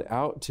John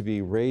out to be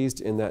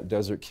raised in that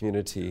desert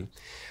community.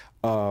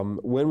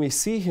 When we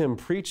see him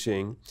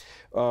preaching,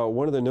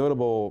 one of the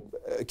notable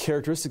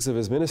characteristics of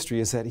his ministry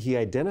is that he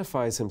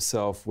identifies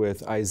himself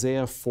with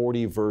Isaiah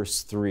 40,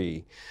 verse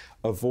 3.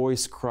 A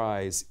voice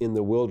cries, in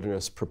the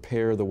wilderness,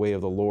 prepare the way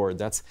of the Lord.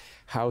 That's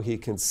how he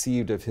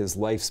conceived of his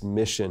life's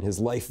mission, his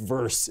life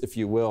verse, if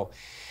you will.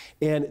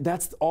 And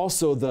that's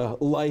also the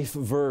life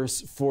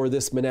verse for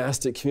this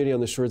monastic community on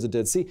the shores of the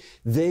Dead Sea.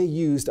 They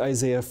used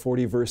Isaiah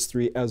 40, verse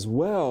 3 as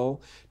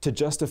well to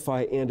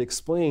justify and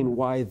explain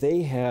why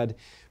they had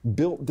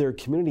built their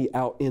community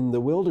out in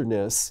the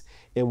wilderness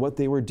and what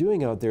they were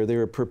doing out there. They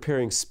were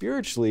preparing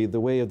spiritually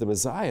the way of the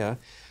Messiah,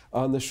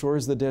 on the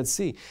shores of the Dead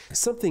Sea.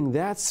 Something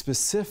that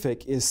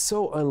specific is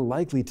so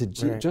unlikely to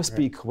just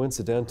be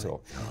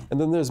coincidental. Right.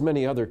 And then there's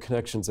many other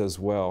connections as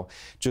well.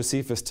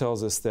 Josephus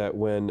tells us that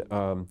when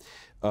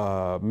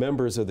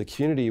members of the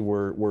community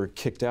were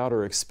kicked out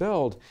or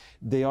expelled,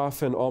 they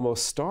often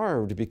almost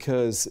starved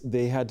because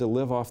they had to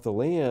live off the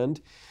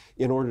land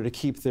in order to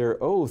keep their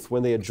oath.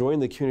 When they had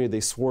joined the community, they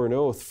swore an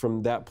oath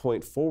from that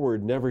point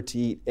forward never to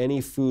eat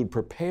any food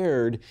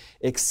prepared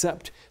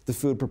except the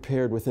food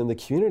prepared within the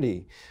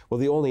community. Well,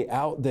 the only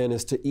out then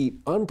is to eat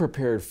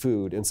unprepared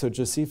food. And so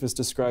Josephus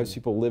describes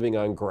people living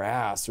on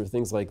grass or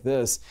things like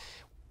this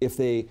if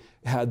they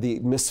had the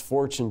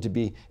misfortune to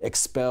be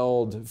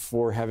expelled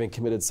for having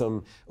committed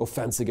some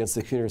offense against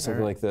the community or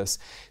something like this.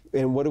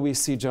 And what do we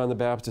see John the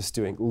Baptist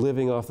doing?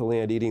 Living off the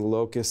land, eating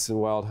locusts and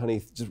wild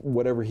honey, just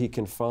whatever he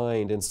can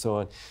find and so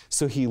on.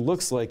 So he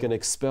looks like an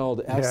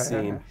expelled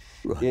Essene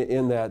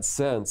in that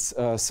sense.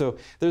 So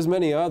there's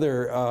many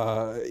other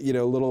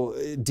little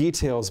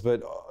details,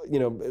 but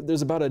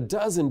there's about a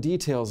dozen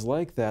details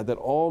like that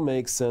all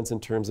make sense in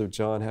terms of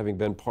John having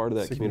been part of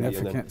that community.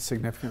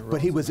 Significant roles.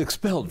 But he was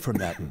expelled from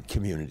that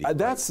community.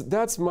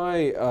 That's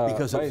my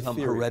because of some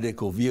theory.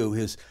 heretical view,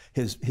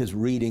 his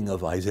reading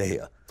of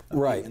Isaiah.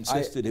 Right. He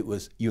insisted it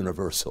was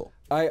universal.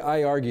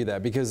 I argue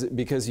that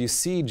because you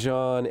see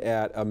John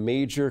at a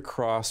major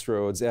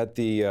crossroads at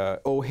the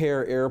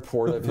O'Hare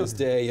Airport of his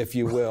day, if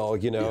you will.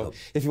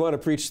 If you want to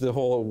preach to the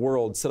whole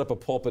world, set up a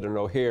pulpit in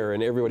O'Hare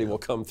and everybody will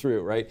come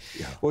through, right?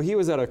 Yeah. Well, he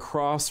was at a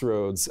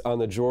crossroads on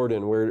the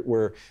Jordan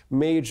where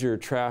major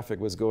traffic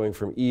was going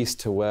from east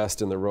to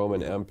west in the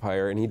Roman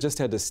Empire, and he just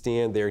had to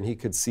stand there and he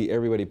could see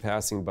everybody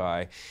passing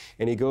by.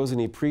 And he goes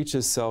and he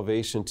preaches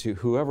salvation to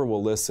whoever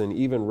will listen,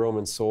 even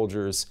Roman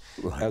soldiers,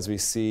 as we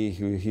see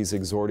who he's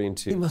exhorting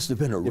to. He must have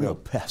been a real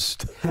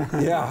pest.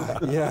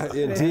 Yeah,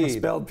 indeed.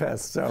 Spelled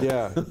pest. So.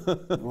 Yeah.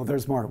 Well,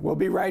 there's more. We'll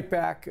be right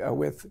back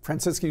with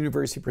Franciscan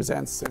University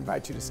Presents. I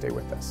invite you to stay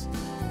with us.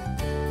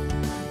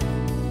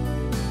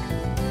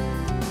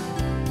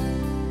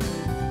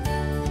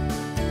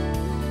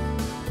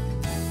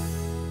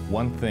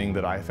 One thing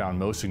that I found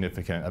most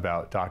significant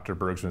about Dr.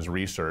 Bergsma's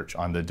research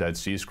on the Dead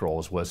Sea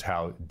Scrolls was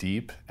how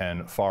deep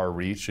and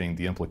far-reaching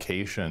the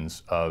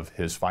implications of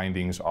his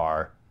findings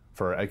are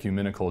for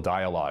ecumenical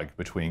dialogue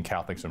between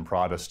Catholics and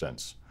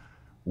Protestants,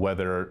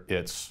 whether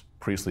it's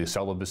priestly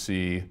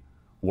celibacy,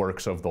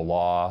 works of the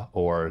law,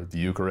 or the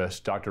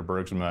Eucharist. Dr.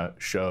 Bergsma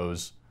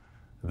shows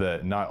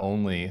that not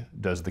only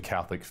does the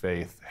Catholic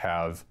faith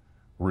have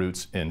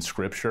roots in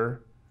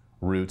Scripture,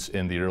 roots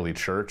in the early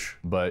church,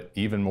 but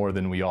even more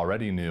than we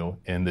already knew,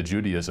 in the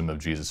Judaism of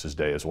Jesus'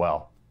 day as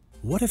well.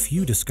 What if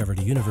you discovered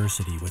a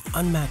university with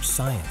unmatched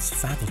science,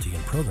 faculty,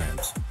 and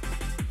programs?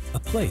 A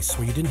place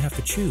where you didn't have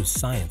to choose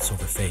science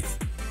over faith.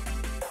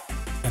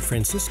 At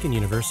Franciscan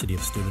University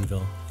of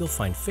Steubenville, you'll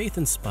find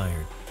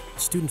faith-inspired,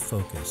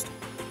 student-focused,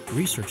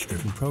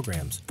 research-driven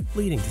programs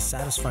leading to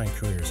satisfying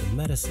careers in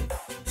medicine,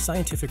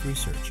 scientific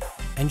research,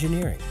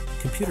 engineering,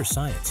 computer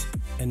science,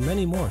 and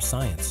many more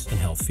science and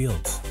health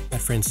fields.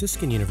 At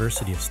Franciscan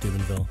University of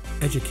Steubenville,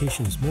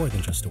 education is more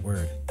than just a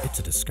word, it's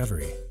a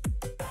discovery.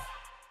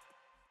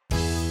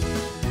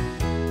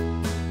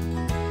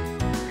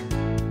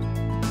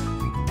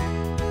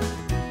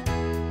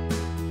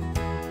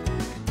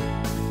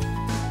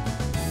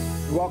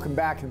 Welcome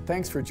back, and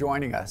thanks for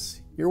joining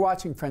us. You're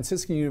watching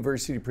Franciscan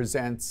University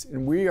Presents,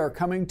 and we are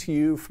coming to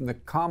you from the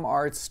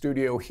ComArts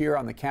studio here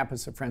on the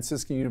campus of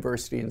Franciscan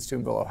University in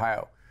Steubenville,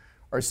 Ohio.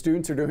 Our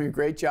students are doing a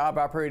great job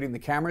operating the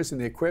cameras and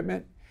the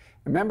equipment,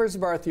 and members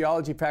of our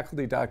theology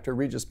faculty, Dr.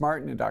 Regis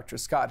Martin and Dr.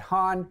 Scott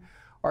Hahn,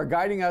 are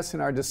guiding us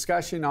in our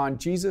discussion on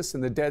Jesus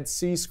and the Dead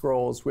Sea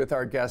Scrolls with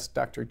our guest,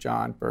 Dr.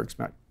 John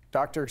Bergsma.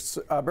 Dr.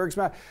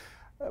 Bergsma,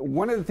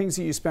 one of the things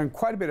that you spend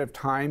quite a bit of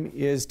time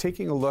is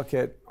taking a look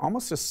at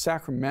almost a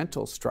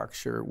sacramental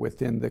structure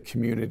within the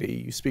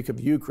community. You speak of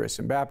Eucharist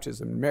and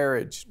baptism,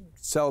 marriage,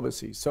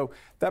 celibacy. So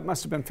that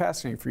must have been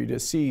fascinating for you to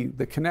see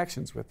the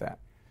connections with that.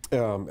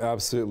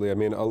 Absolutely. I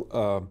mean,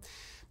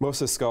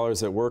 most of the scholars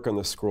that work on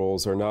the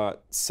scrolls are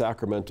not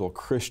sacramental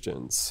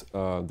Christians.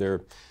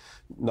 They're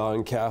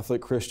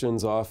non-Catholic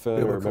Christians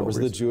often, or members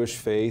of the Jewish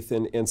faith.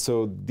 And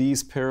so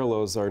these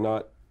parallels are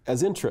not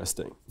as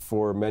interesting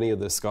for many of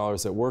the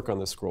scholars that work on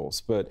the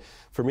scrolls. But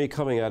for me,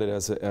 coming at it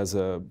as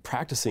a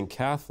practicing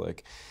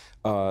Catholic,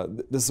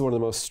 this is one of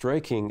the most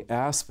striking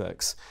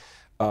aspects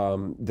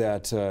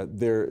that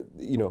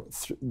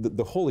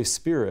the Holy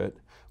Spirit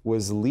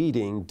was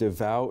leading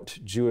devout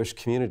Jewish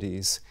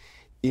communities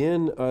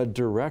in a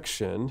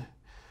direction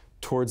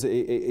towards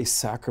a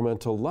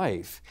sacramental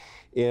life.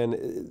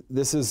 And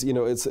this is,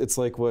 it's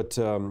like what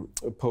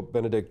Pope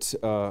Benedict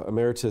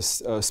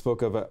Emeritus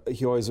spoke of.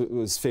 He always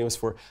was famous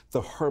for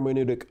the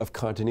hermeneutic of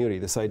continuity,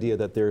 this idea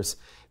that there's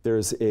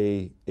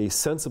a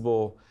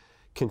sensible,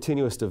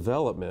 continuous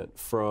development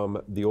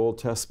from the Old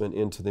Testament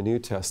into the New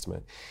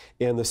Testament.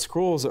 And the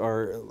scrolls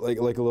are like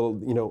a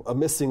little, a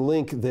missing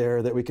link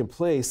there that we can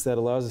place that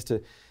allows us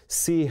to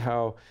see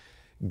how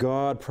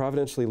God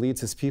providentially leads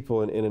his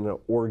people in an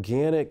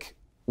organic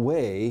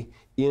way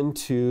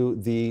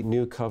into the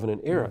New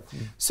Covenant era.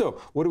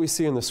 So what do we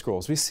see in the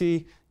scrolls? We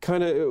see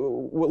kind of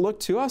what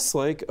looked to us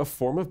like a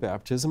form of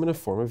baptism and a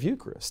form of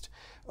Eucharist.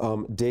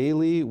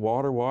 Daily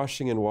water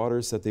washing in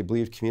waters that they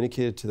believed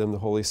communicated to them the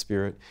Holy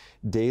Spirit.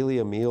 Daily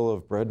a meal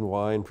of bread and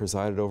wine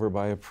presided over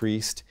by a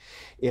priest.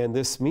 And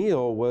this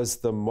meal was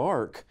the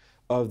mark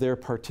of their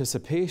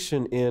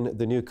participation in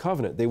the New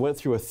Covenant. They went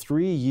through a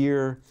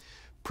 3-year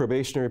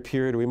probationary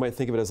period. We might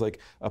think of it as like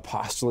a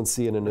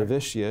postulancy and a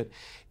novitiate,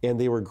 and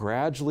they were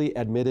gradually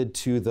admitted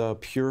to the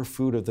pure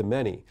food of the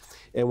many.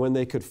 And when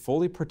they could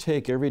fully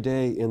partake every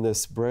day in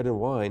this bread and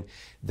wine,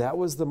 that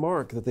was the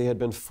mark that they had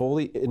been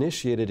fully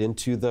initiated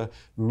into the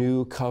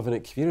New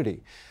Covenant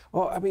community.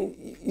 Oh, I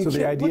mean, so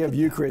the idea of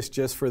Eucharist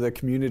just for the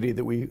community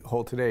that we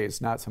hold today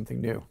is not something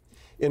new.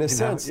 In a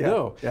sense,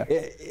 no. Yeah.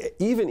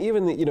 Even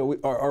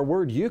our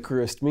word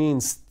Eucharist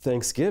means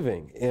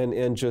thanksgiving,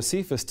 and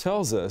Josephus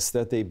tells us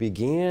that they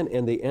began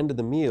and they ended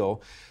the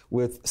meal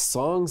with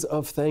songs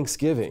of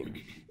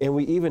thanksgiving, and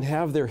we even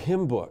have their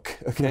hymn book,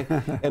 okay,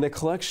 and a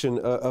collection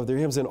of their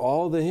hymns, and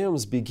all the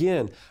hymns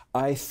begin,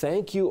 "I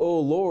thank you, O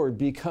Lord,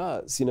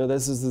 because,"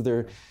 this is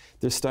their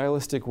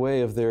stylistic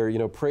way of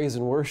their, praise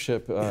and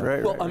worship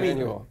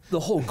manual. The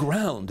whole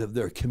ground of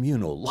their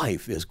communal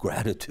life is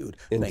gratitude,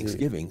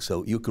 thanksgiving.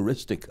 So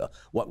Eucharistica,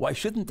 why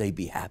shouldn't they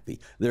be happy?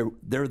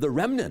 They're the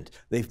remnant.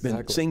 They've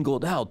been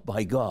singled out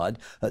by God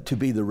to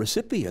be the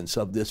recipients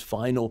of this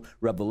final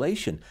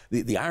revelation.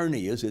 The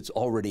irony is it's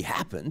already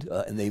happened,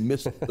 and they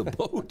missed the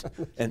boat.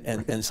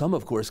 And some,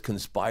 of course,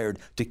 conspired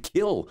to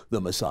kill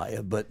the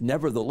Messiah, but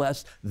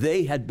nevertheless,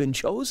 they had been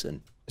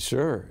chosen.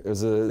 Sure.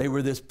 They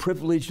were this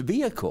privileged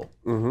vehicle.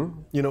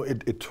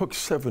 It took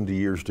 70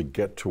 years to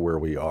get to where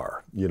we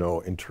are,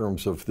 in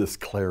terms of this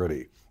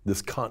clarity,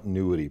 this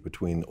continuity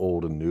between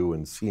old and new,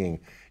 and seeing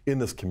in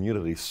this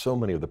community so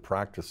many of the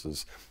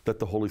practices that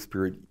the Holy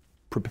Spirit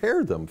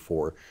prepared them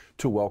for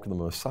to welcome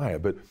the Messiah.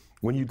 But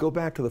when you go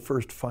back to the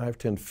first 5,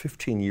 10,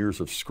 15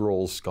 years of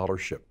scrolls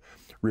scholarship,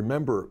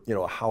 remember,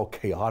 how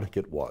chaotic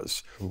it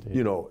was.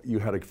 Indeed. You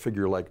had a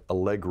figure like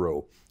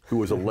Allegro, who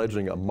was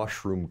alleging a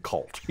mushroom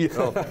cult,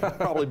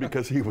 probably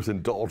because he was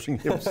indulging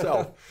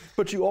himself.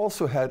 But you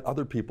also had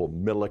other people,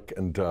 Milik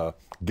and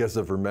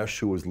Geza Vermesh,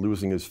 who was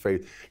losing his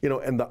faith.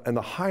 And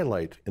the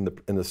highlight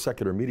in the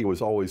secular media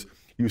was always,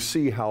 you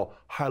see how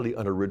highly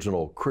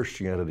unoriginal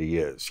Christianity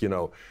is,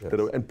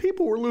 and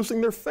people were losing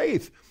their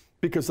faith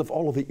because of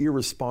all of the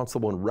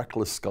irresponsible and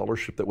reckless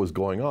scholarship that was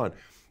going on.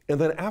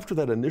 And then after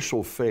that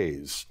initial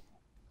phase,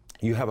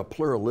 you have a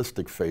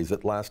pluralistic phase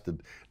that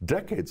lasted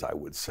decades, I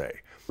would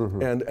say.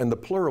 And the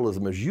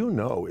pluralism, as you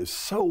know, is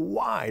so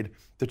wide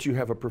that you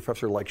have a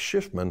professor like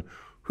Schiffman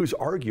who's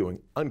arguing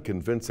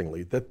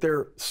unconvincingly that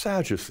they're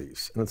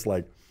Sadducees. And it's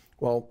like,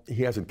 well,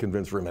 he hasn't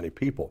convinced very many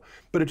people.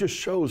 But it just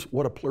shows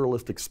what a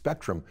pluralistic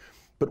spectrum.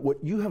 But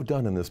what you have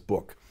done in this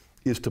book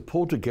is to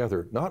pull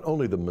together not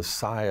only the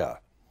Messiah,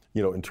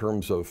 in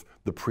terms of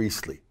the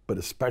priestly, but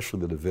especially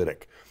the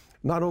Davidic,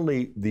 not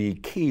only the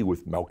key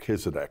with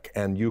Melchizedek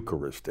and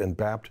Eucharist and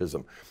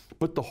baptism,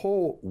 but the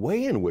whole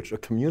way in which a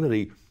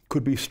community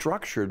could be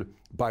structured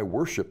by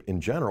worship in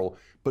general,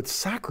 but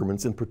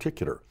sacraments in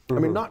particular. I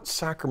mean, not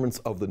sacraments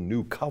of the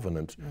New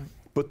Covenant,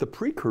 but the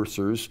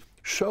precursors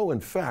show,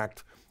 in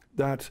fact,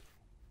 that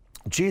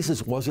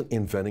Jesus wasn't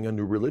inventing a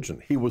new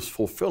religion. He was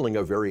fulfilling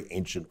a very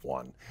ancient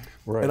one.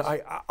 Right. And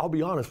I'll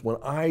be honest, when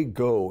I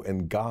go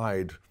and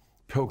guide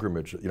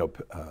pilgrimage,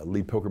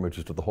 lead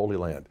pilgrimages to the Holy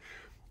Land,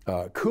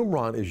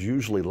 Qumran is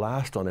usually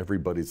last on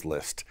everybody's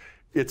list.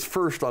 It's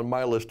first on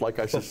my list, like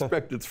I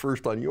suspect it's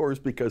first on yours,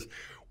 because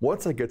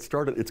once I get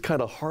started, it's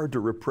kind of hard to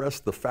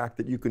repress the fact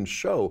that you can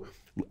show,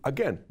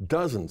 again,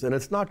 dozens, and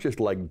it's not just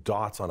like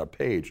dots on a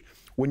page.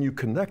 When you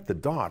connect the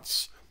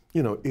dots,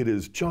 it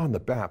is John the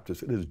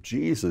Baptist, it is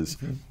Jesus,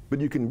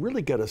 but you can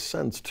really get a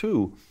sense,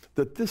 too,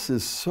 that this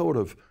is sort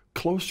of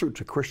closer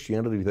to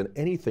Christianity than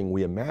anything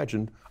we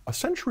imagined a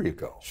century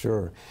ago.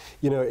 Sure.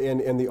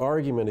 And the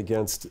argument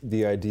against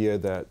the idea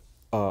that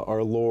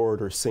our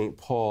Lord or St.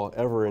 Paul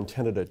ever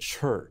intended a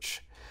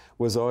church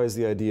was always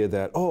the idea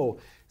that,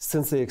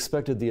 since they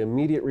expected the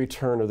immediate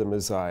return of the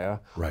Messiah,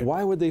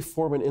 why would they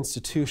form an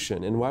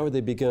institution and why would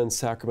they begin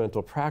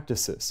sacramental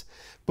practices?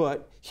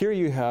 But here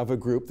you have a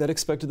group that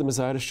expected the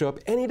Messiah to show up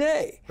any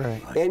day.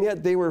 Right. And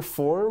yet they were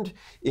formed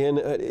in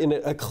an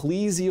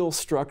ecclesial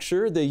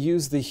structure. They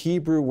used the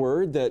Hebrew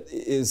word that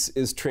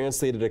is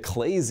translated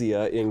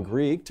ecclesia in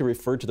Greek to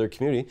refer to their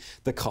community,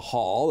 the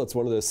kahal, that's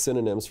one of the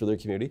synonyms for their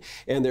community.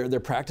 And they're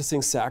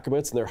practicing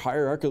sacraments and they're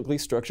hierarchically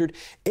structured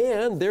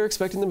and they're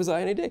expecting the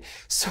Messiah any day.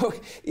 So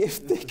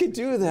if they could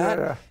do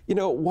that,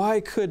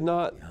 why could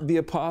not the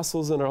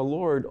apostles and our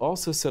Lord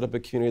also set up a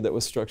community that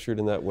was structured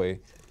in that way?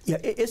 Yeah,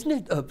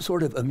 isn't it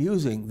sort of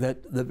amusing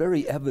that the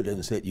very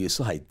evidence that you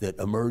cite that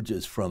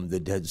emerges from the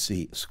Dead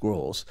Sea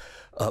Scrolls,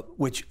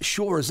 which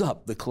shores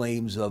up the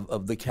claims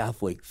of the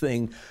Catholic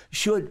thing,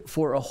 should,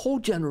 for a whole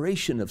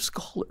generation of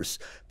scholars,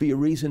 be a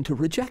reason to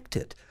reject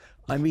it?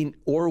 I mean,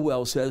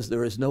 Orwell says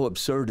there is no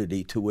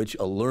absurdity to which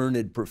a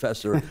learned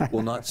professor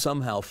will not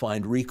somehow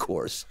find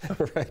recourse.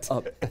 Right.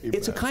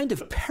 It's a kind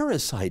of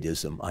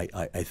parasitism,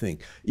 I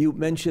think. You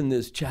mentioned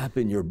this chap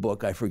in your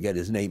book, I forget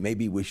his name,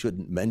 maybe we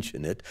shouldn't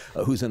mention it,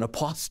 who's an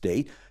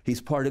apostate.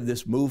 He's part of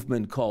this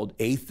movement called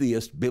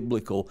atheist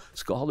biblical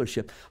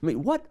scholarship. I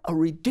mean, what a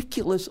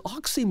ridiculous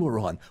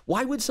oxymoron.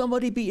 Why would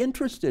somebody be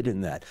interested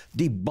in that?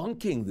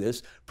 Debunking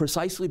this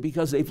precisely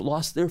because they've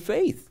lost their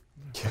faith.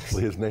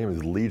 Actually, his name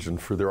is Legion,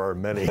 for there are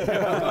many.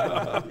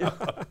 I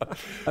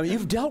mean,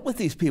 you've dealt with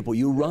these people.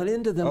 You run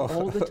into them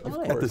all the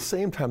time. At the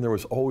same time, there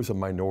was always a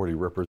minority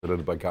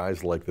represented by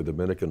guys like the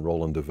Dominican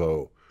Roland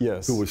DeVoe,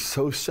 yes, who was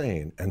so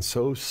sane and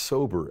so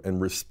sober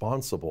and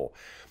responsible.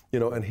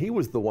 And he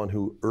was the one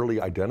who early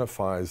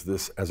identifies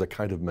this as a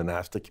kind of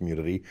monastic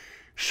community,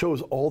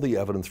 shows all the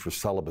evidence for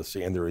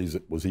celibacy, and there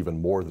was even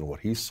more than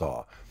what he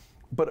saw.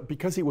 But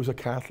because he was a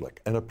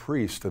Catholic and a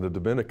priest and a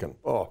Dominican,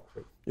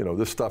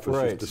 this stuff is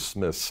just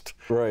dismissed.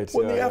 Right.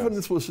 When the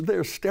evidence was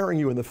there staring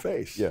you in the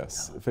face.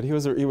 Yes, but he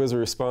was a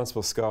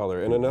responsible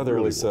scholar. And another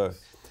really was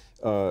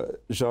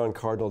Jean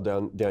Cardinal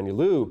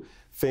Danielou,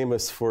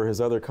 famous for his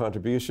other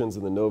contributions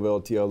in the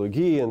Nouvelle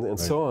Théologie and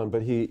so on.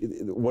 But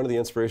one of the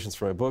inspirations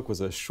for my book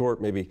was a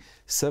short, maybe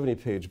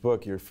 70-page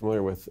book you're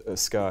familiar with,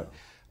 Scott,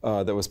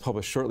 that was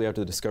published shortly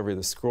after the discovery of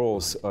the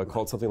scrolls,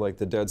 called something like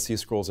The Dead Sea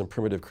Scrolls and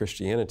Primitive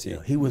Christianity.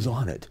 Yeah, he was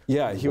on it.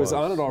 Yeah, he was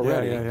on it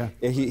already.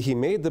 Yeah. He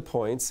made the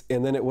points,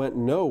 and then it went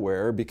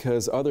nowhere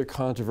because other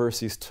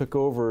controversies took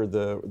over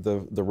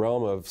the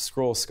realm of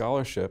scroll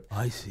scholarship.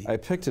 I see. I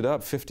picked it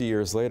up 50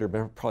 years later,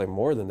 probably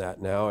more than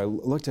that now. I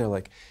looked at it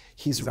like,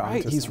 he's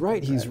right.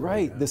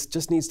 This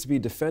just needs to be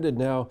defended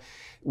now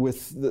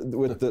with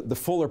the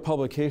fuller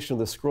publication of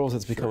the scrolls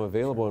that's become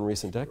available in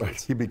recent decades.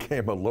 Right. He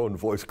became a lone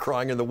voice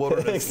crying in the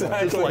wilderness.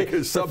 Exactly. Just like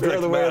his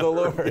subject the way of the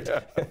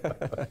Lord.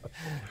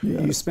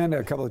 You spend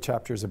a couple of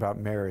chapters about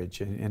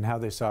marriage and how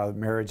they saw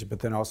marriage, but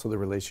then also the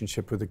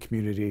relationship with the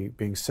community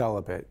being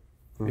celibate.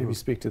 Maybe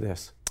speak to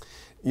this.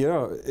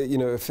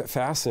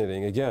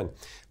 Fascinating. Again,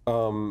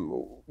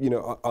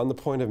 on the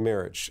point of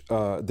marriage,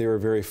 they were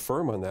very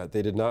firm on that.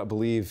 They did not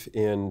believe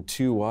in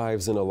 2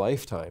 wives in a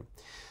lifetime.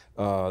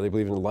 They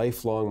believed in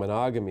lifelong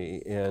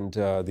monogamy, and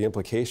the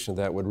implication of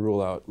that would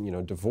rule out,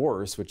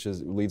 divorce, which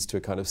leads to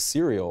a kind of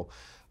serial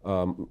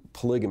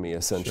polygamy,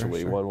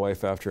 essentially, one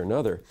wife after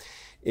another.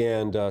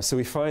 And so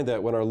we find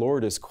that when our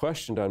Lord is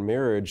questioned on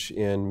marriage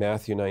in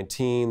Matthew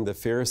 19, the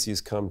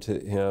Pharisees come to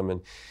him,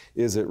 and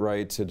is it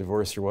right to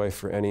divorce your wife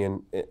for any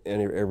and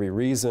every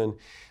reason?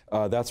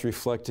 That's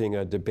reflecting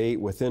a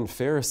debate within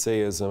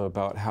Pharisaism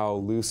about how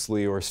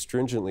loosely or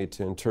stringently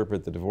to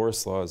interpret the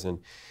divorce laws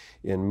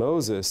in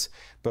Moses.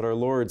 But our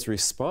Lord's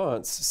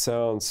response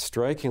sounds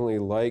strikingly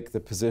like the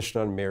position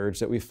on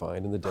marriage that we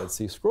find in the Dead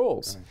Sea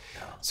Scrolls.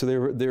 Right. So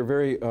they're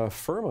very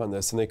firm on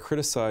this, and they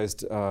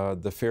criticized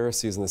the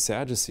Pharisees and the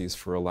Sadducees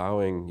for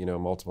allowing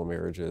multiple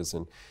marriages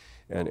and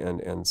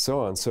so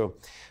on. So,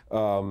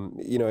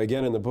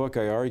 again, in the book,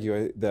 I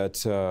argue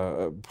that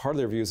part of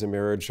their views of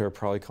marriage are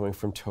probably coming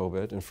from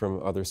Tobit and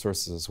from other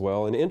sources as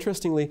well. And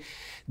interestingly,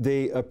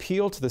 they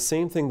appeal to the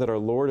same thing that our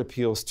Lord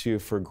appeals to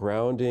for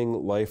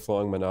grounding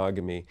lifelong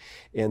monogamy,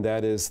 and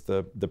that is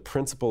the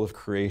principle of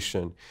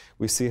creation.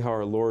 We see how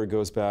our Lord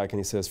goes back and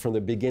he says, from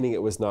the beginning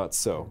it was not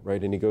so,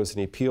 right? And he goes and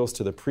he appeals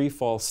to the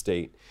pre-fall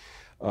state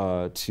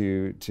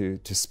to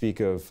speak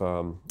of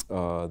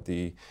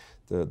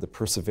the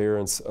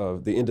perseverance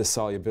of the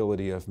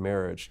indissolubility of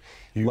marriage.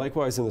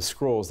 Likewise, in the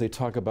scrolls, they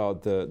talk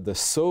about the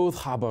sod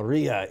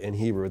habaria in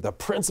Hebrew, the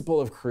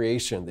principle of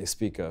creation they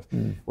speak of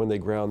when they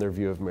ground their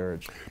view of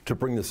marriage. To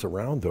bring this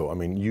around, though,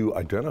 you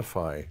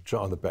identify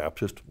John the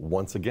Baptist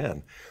once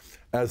again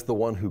as the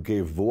one who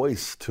gave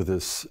voice to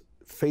this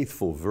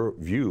faithful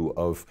view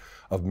of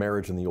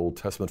marriage in the Old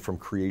Testament from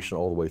creation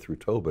all the way through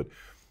Tobit.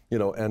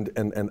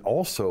 And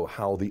also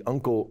how the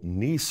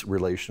uncle-niece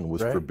relation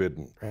was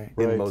forbidden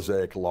in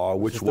Mosaic law,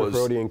 which was the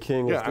Herodian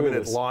king.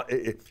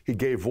 He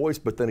gave voice,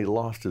 but then he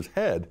lost his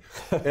head.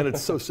 And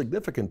it's so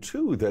significant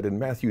too that in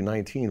Matthew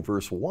 19,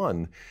 verse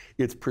 1,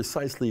 it's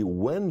precisely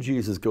when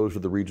Jesus goes to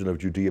the region of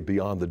Judea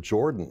beyond the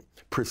Jordan,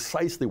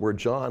 precisely where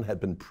John had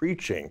been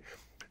preaching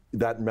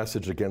that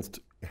message against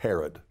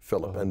Herod,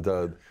 Philip, and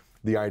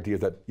the idea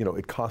that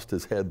it cost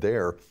his head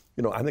there.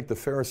 I think the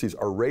Pharisees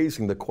are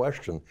raising the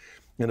question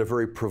in a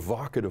very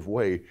provocative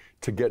way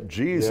to get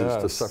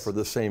Jesus to suffer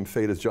the same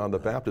fate as John the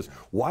Baptist.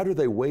 Why do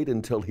they wait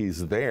until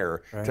he's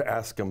there to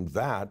ask him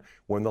that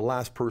when the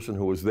last person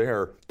who was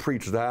there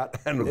preached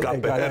that and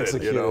got beheaded?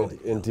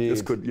 Indeed.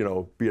 This could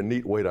be a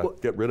neat way to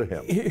get rid of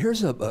him.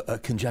 Here's a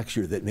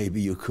conjecture that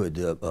maybe you could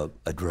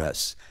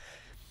address.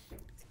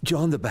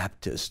 John the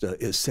Baptist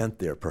is sent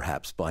there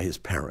perhaps by his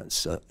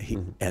parents,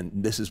 and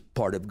this is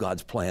part of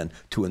God's plan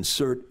to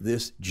insert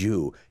this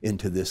Jew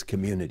into this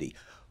community.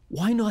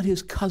 Why not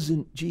his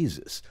cousin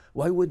Jesus?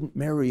 Why wouldn't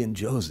Mary and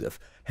Joseph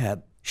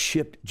have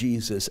shipped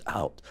Jesus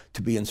out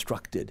to be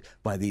instructed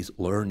by these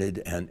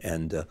learned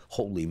and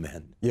holy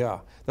men? Yeah,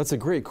 that's a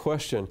great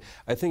question.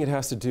 I think it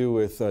has to do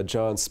with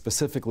John's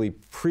specifically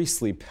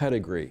priestly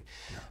pedigree.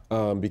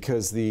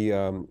 because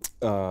a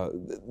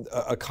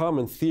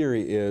common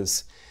theory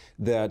is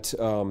that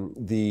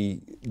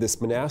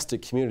this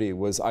monastic community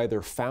was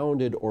either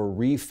founded or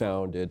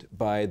refounded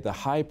by the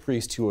high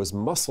priest who was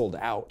muscled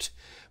out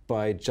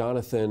by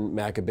Jonathan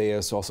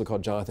Maccabeus, also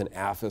called Jonathan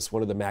Apphus,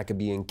 one of the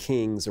Maccabean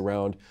kings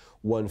around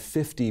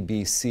 150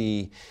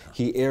 BC.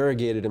 He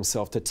arrogated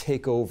himself to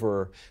take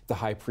over the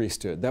high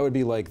priesthood. That would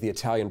be like the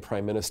Italian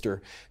prime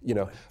minister,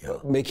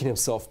 making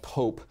himself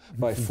pope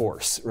by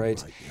force,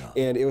 right?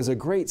 And it was a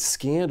great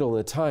scandal in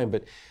the time,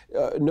 but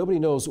nobody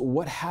knows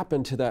what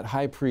happened to that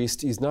high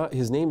priest.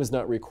 His name is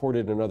not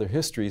recorded in other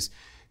histories,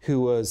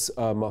 who was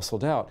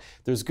muscled out.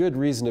 There's good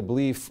reason to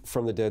believe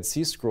from the Dead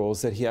Sea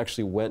Scrolls that he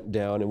actually went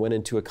down and went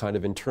into a kind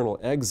of internal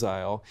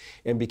exile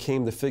and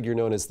became the figure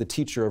known as the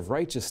teacher of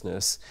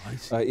righteousness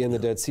in the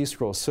Dead Sea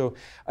Scrolls. So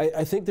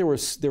I think there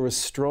was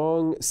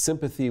strong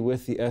sympathy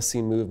with the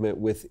Essene movement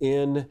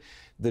within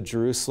the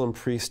Jerusalem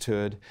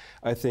priesthood.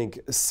 I think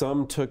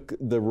some took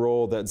the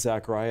role that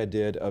Zechariah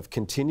did of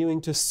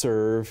continuing to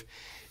serve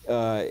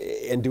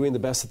and doing the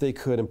best that they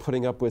could and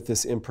putting up with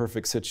this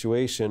imperfect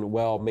situation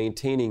while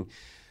maintaining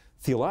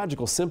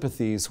theological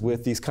sympathies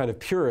with these kind of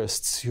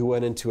purists who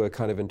went into a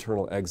kind of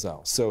internal exile.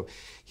 So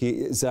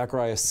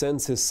Zechariah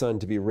sends his son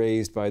to be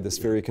raised by this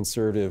very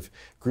conservative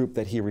group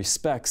that he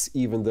respects,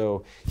 even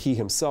though he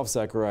himself,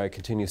 Zechariah,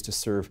 continues to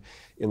serve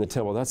in the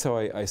temple. That's how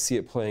I see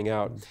it playing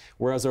out.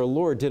 Whereas our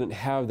Lord didn't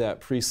have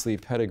that priestly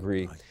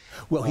pedigree.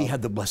 Well, he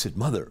had the Blessed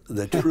Mother,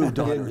 the true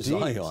daughter of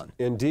Zion.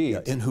 Indeed.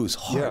 In whose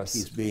heart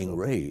he's being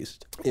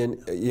raised.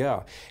 And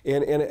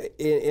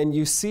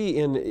you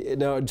see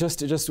now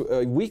just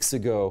weeks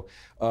ago,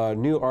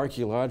 new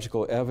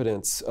archaeological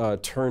evidence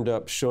turned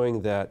up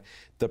showing that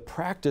the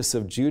practice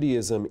of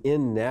Judaism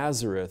in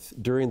Nazareth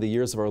during the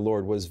years of our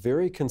Lord was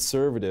very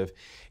conservative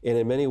and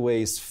in many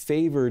ways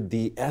favored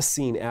the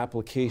Essene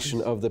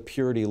application of the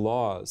purity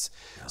laws.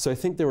 Yeah. So I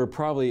think there were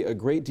probably a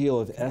great deal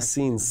of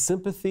Essene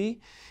sympathy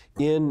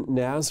in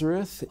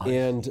Nazareth,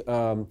 and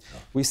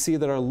we see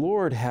that our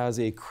Lord has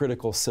a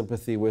critical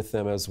sympathy with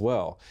them as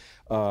well.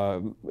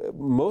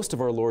 Most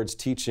of our Lord's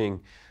teaching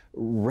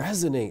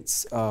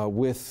resonates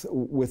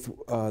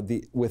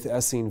with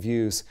Essene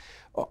views,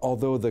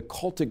 although the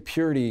cultic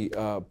purity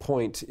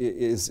point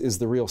is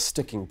the real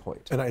sticking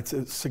point. And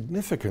it's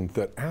significant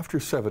that after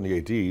 70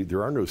 AD,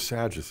 there are no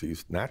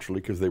Sadducees,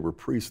 naturally, because they were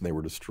priests and they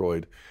were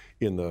destroyed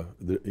in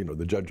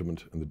the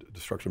judgment and the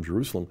destruction of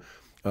Jerusalem.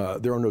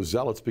 There are no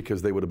Zealots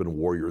because they would have been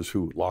warriors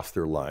who lost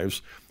their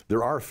lives.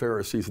 There are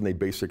Pharisees, and they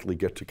basically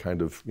get to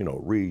kind of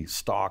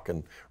restock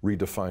and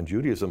redefine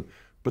Judaism.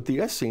 But the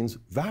Essenes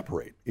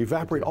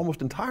evaporate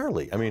almost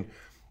entirely. I mean,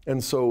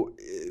 and so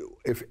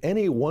if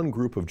any one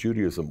group of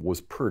Judaism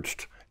was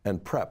perched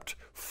and prepped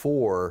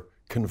for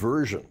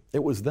conversion,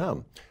 it was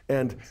them.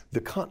 And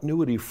the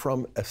continuity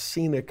from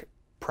Essenic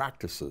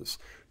practices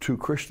to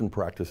Christian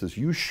practices,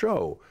 you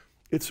show,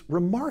 it's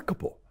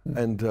remarkable.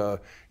 And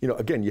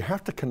again, you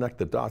have to connect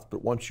the dots,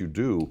 but once you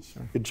do,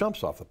 it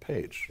jumps off the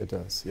page. It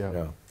does,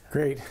 yeah.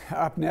 Great.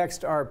 Up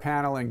next, our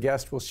panel and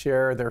guest will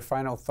share their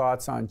final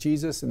thoughts on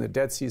Jesus and the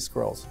Dead Sea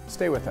Scrolls.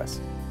 Stay with us.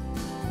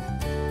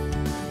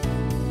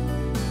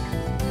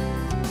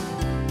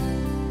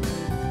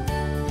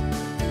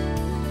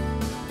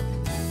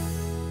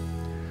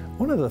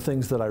 One of the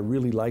things that I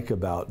really like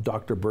about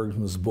Dr.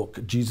 Bergsma's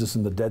book, Jesus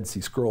and the Dead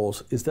Sea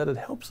Scrolls, is that it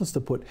helps us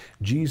to put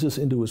Jesus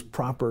into his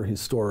proper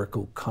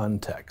historical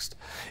context.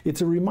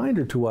 It's a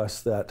reminder to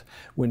us that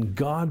when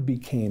God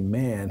became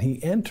man,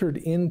 he entered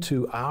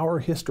into our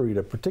history at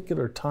a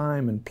particular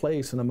time and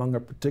place and among a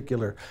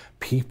particular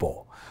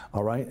people.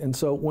 All right? And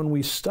so when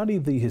we study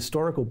the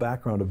historical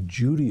background of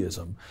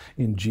Judaism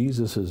in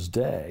Jesus'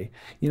 day,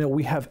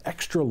 we have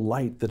extra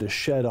light that is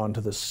shed onto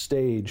the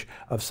stage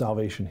of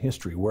salvation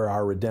history where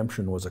our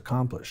redemption was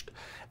accomplished.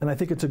 And I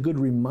think it's a good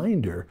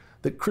reminder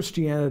that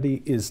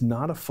Christianity is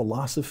not a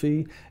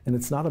philosophy and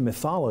it's not a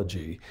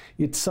mythology.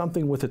 It's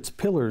something with its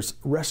pillars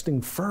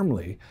resting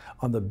firmly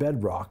on the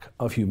bedrock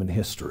of human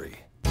history.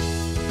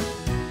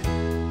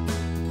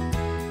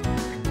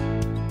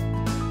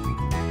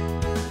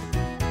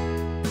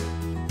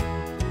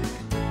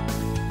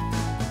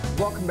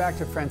 Welcome back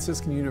to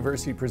Franciscan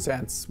University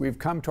Presents. We've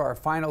come to our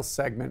final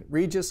segment.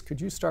 Regis, could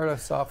you start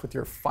us off with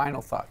your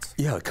final thoughts?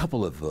 Yeah, a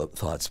couple of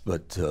thoughts,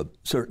 but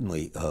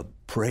certainly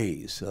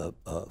praise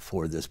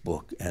for this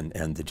book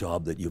and the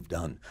job that you've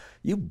done.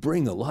 You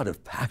bring a lot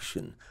of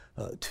passion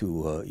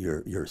to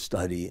your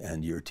study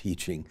and your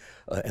teaching.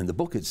 And the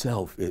book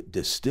itself, it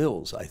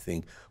distills, I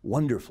think,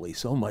 wonderfully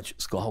so much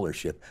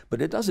scholarship,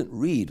 but it doesn't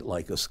read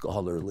like a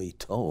scholarly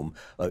tome.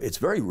 It's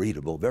very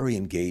readable, very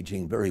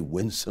engaging, very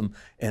winsome,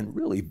 and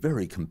really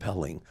very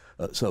compelling.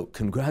 So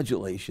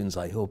congratulations.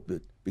 I hope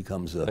it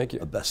becomes a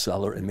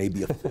bestseller and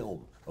maybe a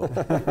film.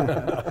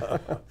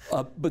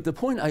 But the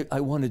point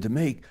I wanted to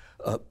make,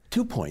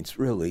 2 points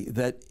really,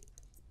 that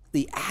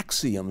the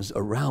axioms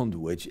around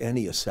which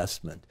any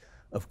assessment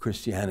of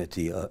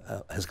Christianity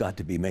has got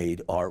to be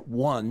made are,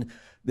 one,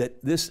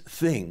 that this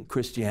thing,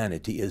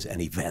 Christianity, is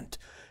an event.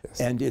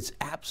 And it's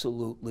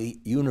absolutely,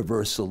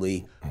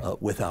 universally,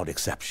 without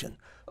exception.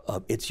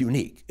 It's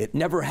unique. It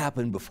never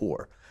happened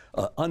before,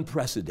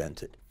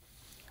 unprecedented.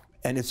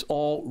 And it's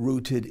all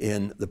rooted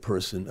in the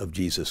person of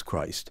Jesus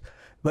Christ.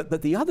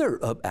 But the other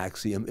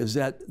axiom is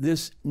that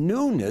this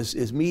newness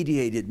is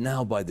mediated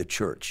now by the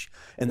church.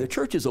 And the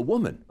church is a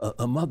woman,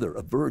 a mother,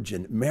 a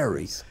virgin,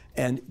 Mary.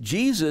 And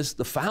Jesus,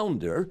 the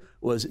founder,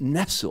 was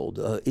nestled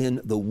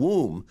in the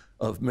womb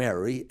of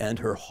Mary and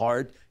her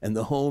heart and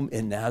the home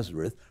in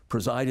Nazareth,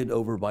 presided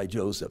over by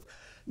Joseph.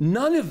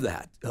 None of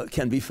that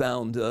can be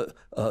found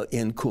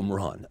in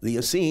Qumran. The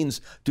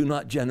Essenes do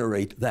not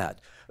generate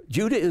that.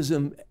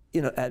 Judaism,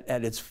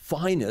 at its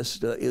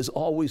finest, is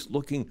always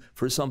looking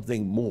for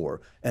something more.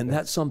 And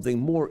that something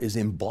more is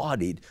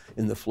embodied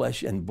in the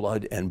flesh and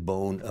blood and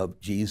bone of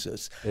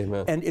Jesus.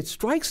 Amen. And it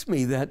strikes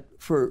me that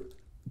for,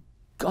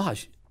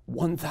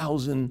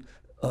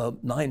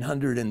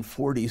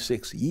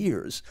 1,946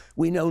 years,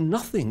 we know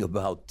nothing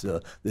about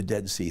the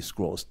Dead Sea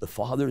Scrolls. The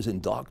fathers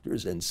and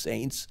doctors and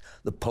saints,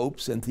 the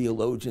popes and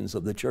theologians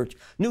of the church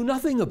knew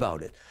nothing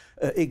about it.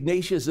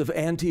 Ignatius of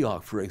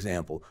Antioch, for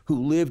example,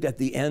 who lived at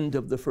the end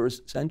of the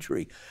first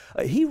century,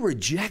 he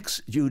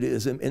rejects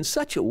Judaism in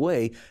such a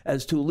way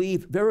as to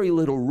leave very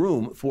little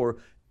room for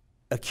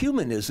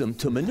ecumenism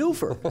to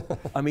maneuver.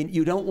 I mean,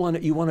 you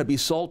want to be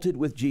salted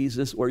with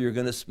Jesus or you're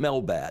going to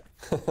smell bad.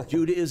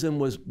 Judaism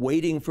was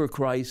waiting for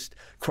Christ.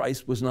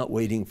 Christ was not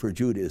waiting for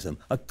Judaism.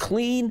 A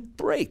clean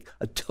break,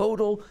 a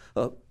total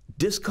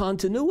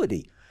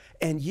discontinuity.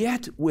 And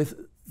yet, with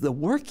the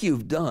work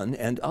you've done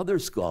and other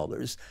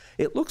scholars,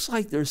 it looks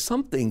like there's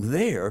something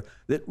there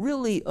that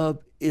really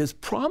is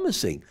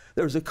promising.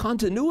 There's a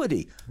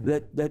continuity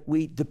that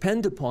we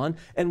depend upon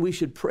and we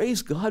should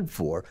praise God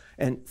for.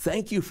 And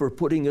thank you for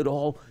putting it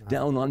all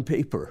down on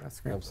paper. That's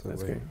great.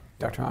 Absolutely. That's great.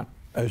 Dr. Hahn?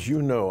 As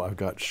you know, I've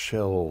got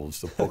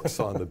shelves of books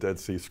on the Dead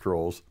Sea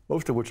Scrolls,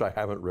 most of which I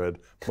haven't read,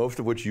 most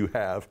of which you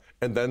have,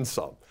 and then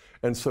some.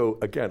 And so,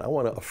 again, I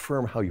want to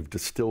affirm how you've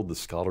distilled the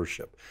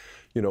scholarship.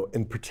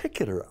 In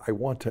particular, I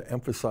want to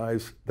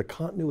emphasize the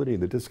continuity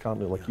and the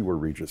discontinuity, like you were,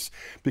 Regis,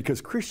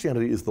 because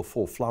Christianity is the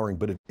full flowering,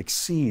 but it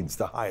exceeds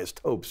the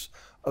highest hopes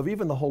of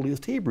even the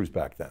holiest Hebrews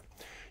back then.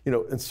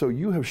 And so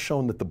you have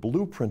shown that the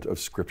blueprint of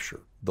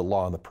Scripture, the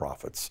law and the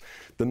prophets,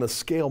 then the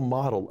scale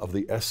model of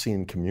the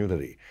Essene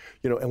community,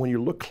 and when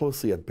you look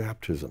closely at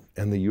baptism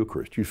and the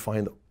Eucharist, you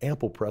find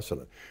ample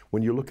precedent.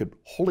 When you look at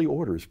holy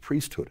orders,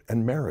 priesthood,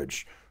 and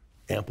marriage,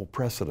 ample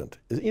precedent.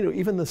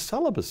 Even the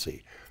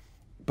celibacy.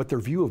 But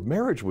their view of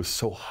marriage was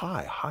so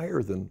high,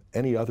 higher than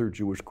any other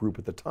Jewish group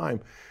at the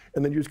time.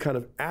 And then you just kind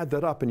of add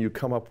that up and you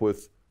come up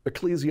with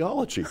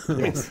ecclesiology.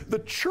 The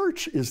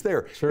church is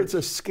there. It's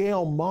a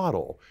scale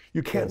model.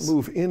 You can't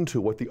move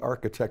into what the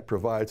architect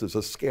provides as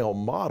a scale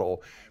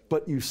model,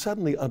 but you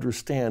suddenly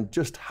understand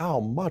just how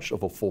much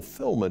of a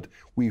fulfillment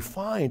we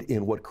find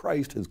in what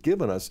Christ has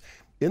given us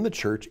in the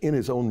church, in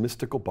his own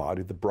mystical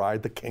body, the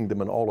bride, the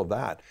kingdom, and all of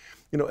that.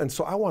 And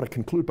so I want to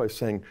conclude by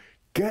saying,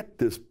 get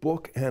this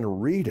book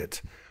and read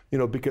it,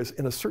 because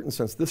in a certain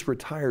sense, this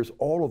retires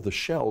all of the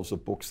shelves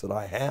of books that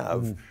I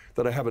have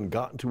that I haven't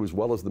gotten to, as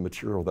well as the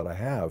material that I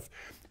have.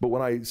 But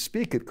when I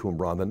speak at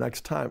Qumran the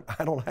next time,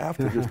 I don't have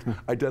to just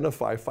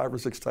identify 5 or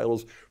 6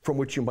 titles from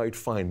which you might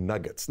find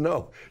nuggets.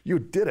 No, you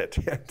did it,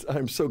 and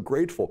I'm so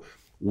grateful.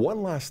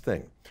 One last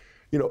thing.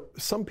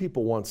 Some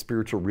people want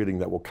spiritual reading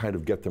that will kind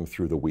of get them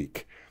through the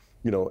week.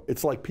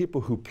 It's like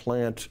people who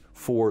plant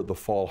for the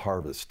fall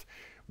harvest.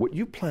 What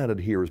you planted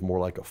here is more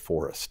like a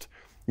forest,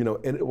 and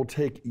it will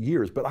take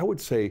years. But I would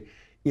say,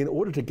 in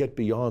order to get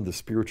beyond the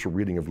spiritual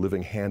reading of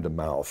living hand to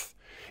mouth,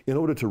 in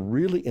order to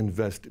really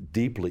invest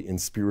deeply in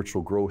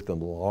spiritual growth in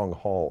the long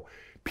haul,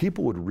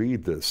 people would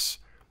read this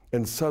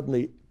and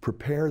suddenly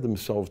prepare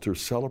themselves to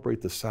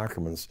celebrate the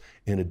sacraments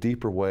in a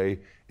deeper way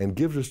and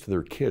give this to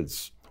their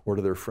kids or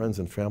to their friends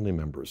and family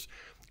members.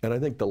 And I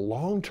think the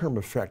long-term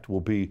effect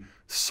will be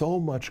so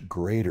much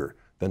greater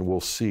than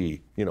we'll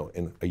see,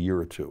 in a year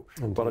or two.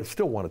 Indeed. But I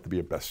still want it to be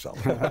a bestseller.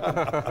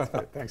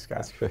 Thanks,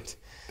 guys. That's great.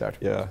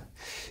 Dr.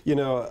 Yeah.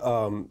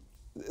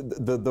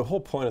 The whole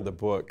point of the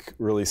book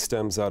really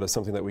stems out of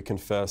something that we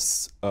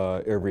confess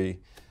every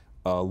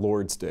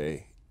Lord's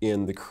Day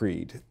in the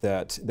Creed,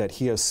 that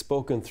he has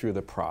spoken through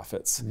the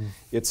prophets.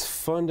 It's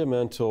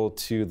fundamental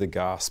to the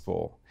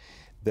gospel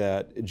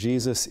that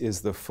Jesus is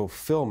the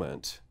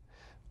fulfillment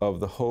of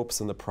the hopes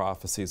and the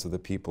prophecies of the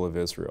people of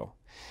Israel.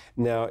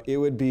 Now, it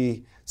would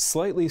be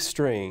slightly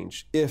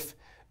strange if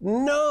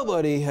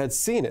nobody had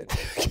seen it.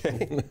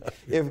 Okay?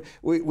 If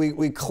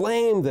we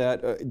claim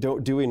that,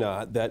 do we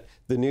not, that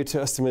the New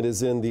Testament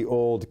is in the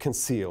Old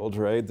concealed,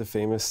 right? The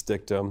famous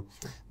dictum,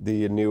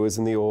 the New is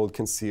in the Old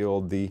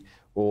concealed, the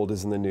Old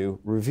is in the New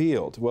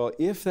revealed. Well,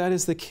 if that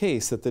is the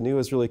case, that the New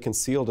is really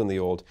concealed in the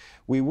Old,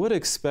 we would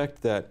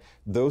expect that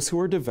those who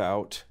are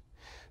devout,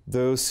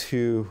 those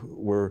who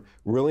were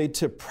willing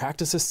to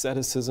practice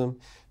asceticism,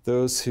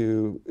 those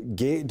who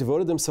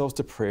devoted themselves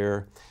to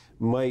prayer,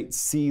 might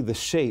see the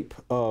shape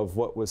of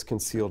what was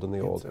concealed in the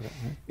old.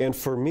 And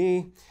for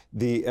me,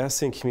 the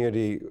Essene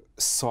community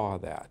saw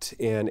that.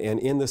 And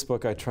in this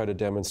book, I try to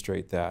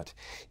demonstrate that.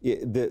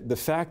 The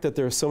fact that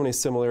there are so many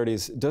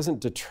similarities doesn't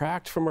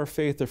detract from our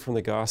faith or from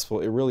the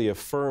gospel. It really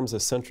affirms a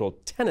central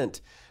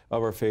tenet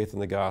of our faith in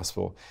the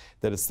gospel,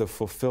 that it's the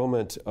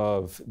fulfillment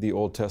of the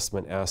Old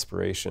Testament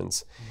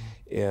aspirations.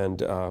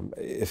 And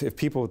if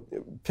people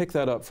pick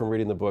that up from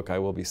reading the book, I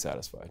will be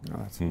satisfied. Oh,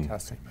 that's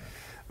fantastic.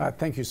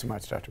 Thank you so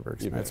much, Dr.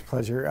 Bergsma. It's a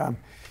pleasure.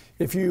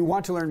 If you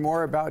want to learn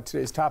more about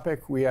today's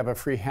topic, we have a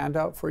free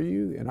handout for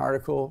you, an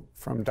article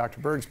from Dr.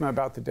 Bergsma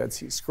about the Dead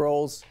Sea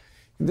Scrolls.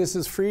 This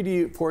is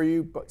free for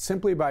you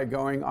simply by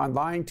going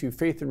online to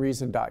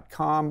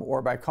faithandreason.com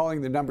or by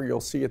calling the number you'll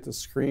see at the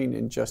screen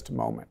in just a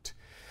moment.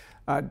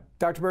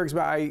 Dr.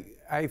 Bergsma,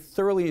 I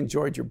thoroughly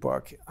enjoyed your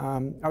book. I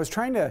was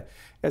trying to,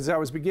 as I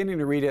was beginning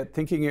to read it,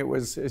 thinking it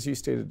was, as you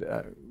stated,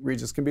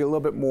 Regis, can be a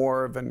little bit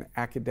more of an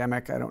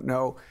academic, I don't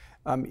know.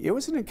 It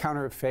was an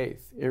encounter of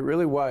faith. It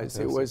really was.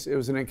 It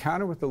was an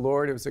encounter with the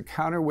Lord. It was an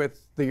encounter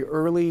with the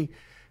early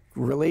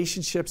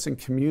relationships and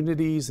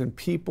communities and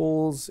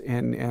peoples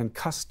and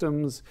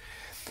customs.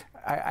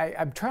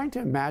 I'm trying to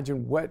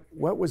imagine what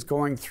was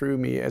going through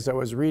me as I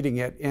was reading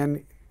it.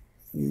 And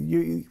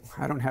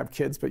I don't have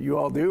kids, but you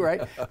all do,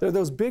 right? There are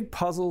those big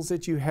puzzles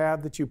that you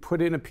have that you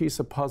put in a piece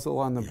of puzzle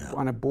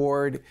on a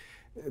board.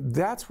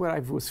 That's what I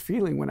was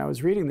feeling when I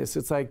was reading this.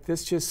 It's like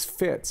this just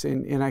fits,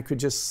 and I could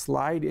just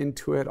slide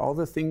into it. All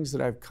the things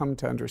that I've come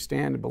to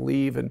understand and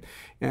believe and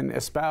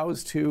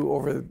espouse to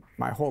over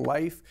my whole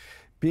life,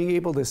 being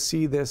able to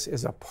see this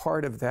as a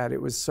part of that,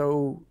 it was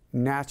so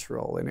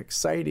natural and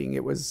exciting.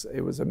 It was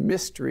a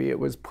mystery. It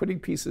was putting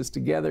pieces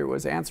together. It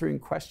was answering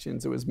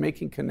questions. It was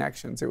making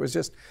connections. It was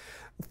just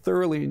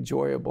thoroughly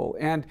enjoyable.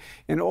 And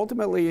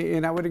ultimately,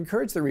 and I would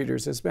encourage the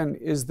readers, is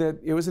that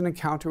it was an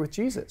encounter with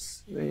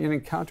Jesus, an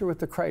encounter with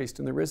the Christ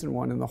and the risen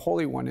one and the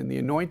Holy One and the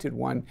Anointed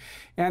One.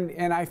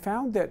 And I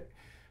found that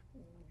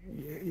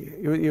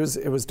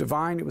it was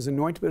divine, it was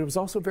anointed, but it was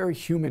also very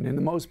human in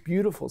the most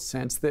beautiful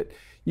sense, that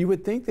you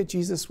would think that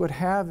Jesus would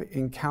have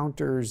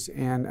encounters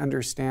and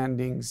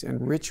understandings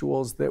and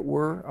rituals that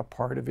were a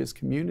part of his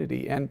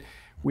community, and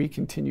we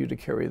continue to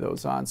carry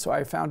those on. So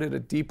I found it a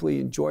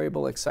deeply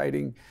enjoyable,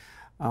 exciting,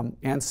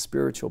 and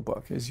spiritual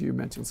book, as you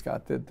mentioned,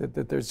 Scott,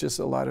 that there's just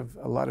a lot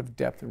of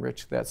depth and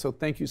richness to that. So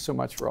thank you so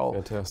much for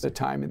all the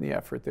time and the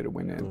effort that it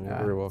went in. You're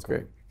very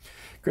welcome.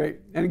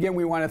 Great. And again,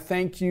 we want to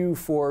thank you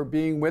for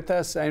being with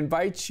us. I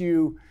invite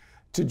you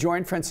to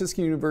join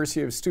Franciscan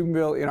University of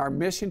Steubenville in our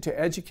mission to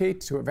educate,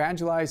 to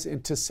evangelize,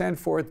 and to send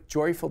forth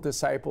joyful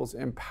disciples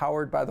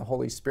empowered by the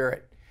Holy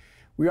Spirit.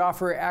 We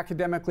offer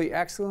academically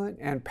excellent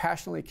and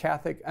passionately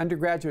Catholic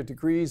undergraduate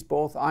degrees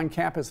both on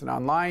campus and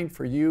online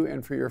for you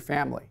and for your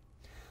family.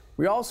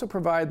 We also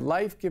provide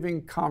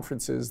life-giving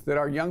conferences that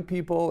our young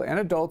people and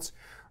adults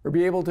are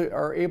able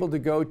to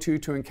go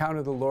to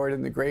encounter the Lord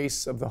in the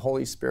grace of the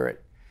Holy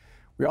Spirit.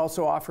 We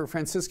also offer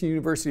Franciscan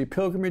University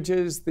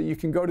pilgrimages that you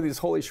can go to these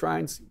holy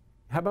shrines.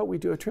 How about we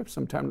do a trip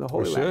sometime to the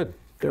Holy Land? Should.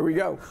 There we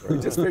go. We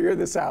just figured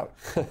this out.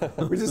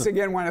 We just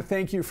again want to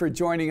thank you for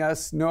joining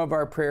us. Know of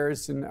our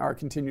prayers and our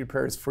continued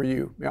prayers for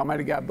you. May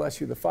Almighty God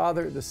bless you, the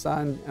Father, the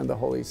Son, and the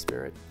Holy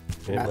Spirit.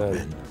 Amen.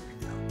 Amen.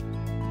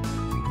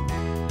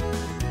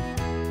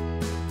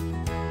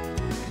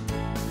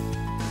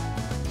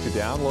 To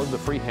download the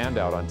free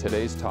handout on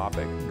today's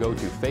topic, go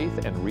to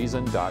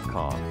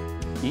faithandreason.com.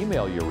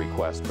 Email your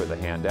request for the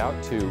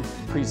handout to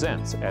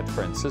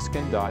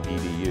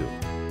presents@franciscan.edu.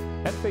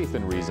 At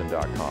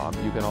faithandreason.com,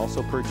 you can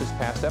also purchase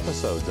past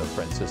episodes of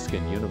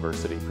Franciscan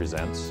University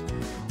Presents,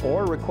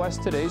 or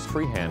request today's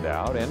free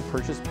handout and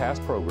purchase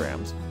past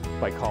programs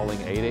by calling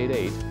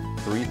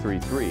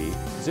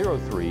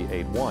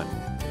 888-333-0381.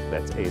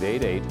 That's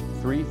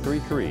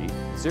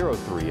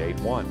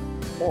 888-333-0381,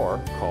 or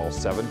call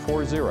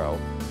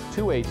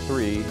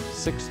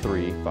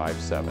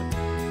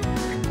 740-283-6357.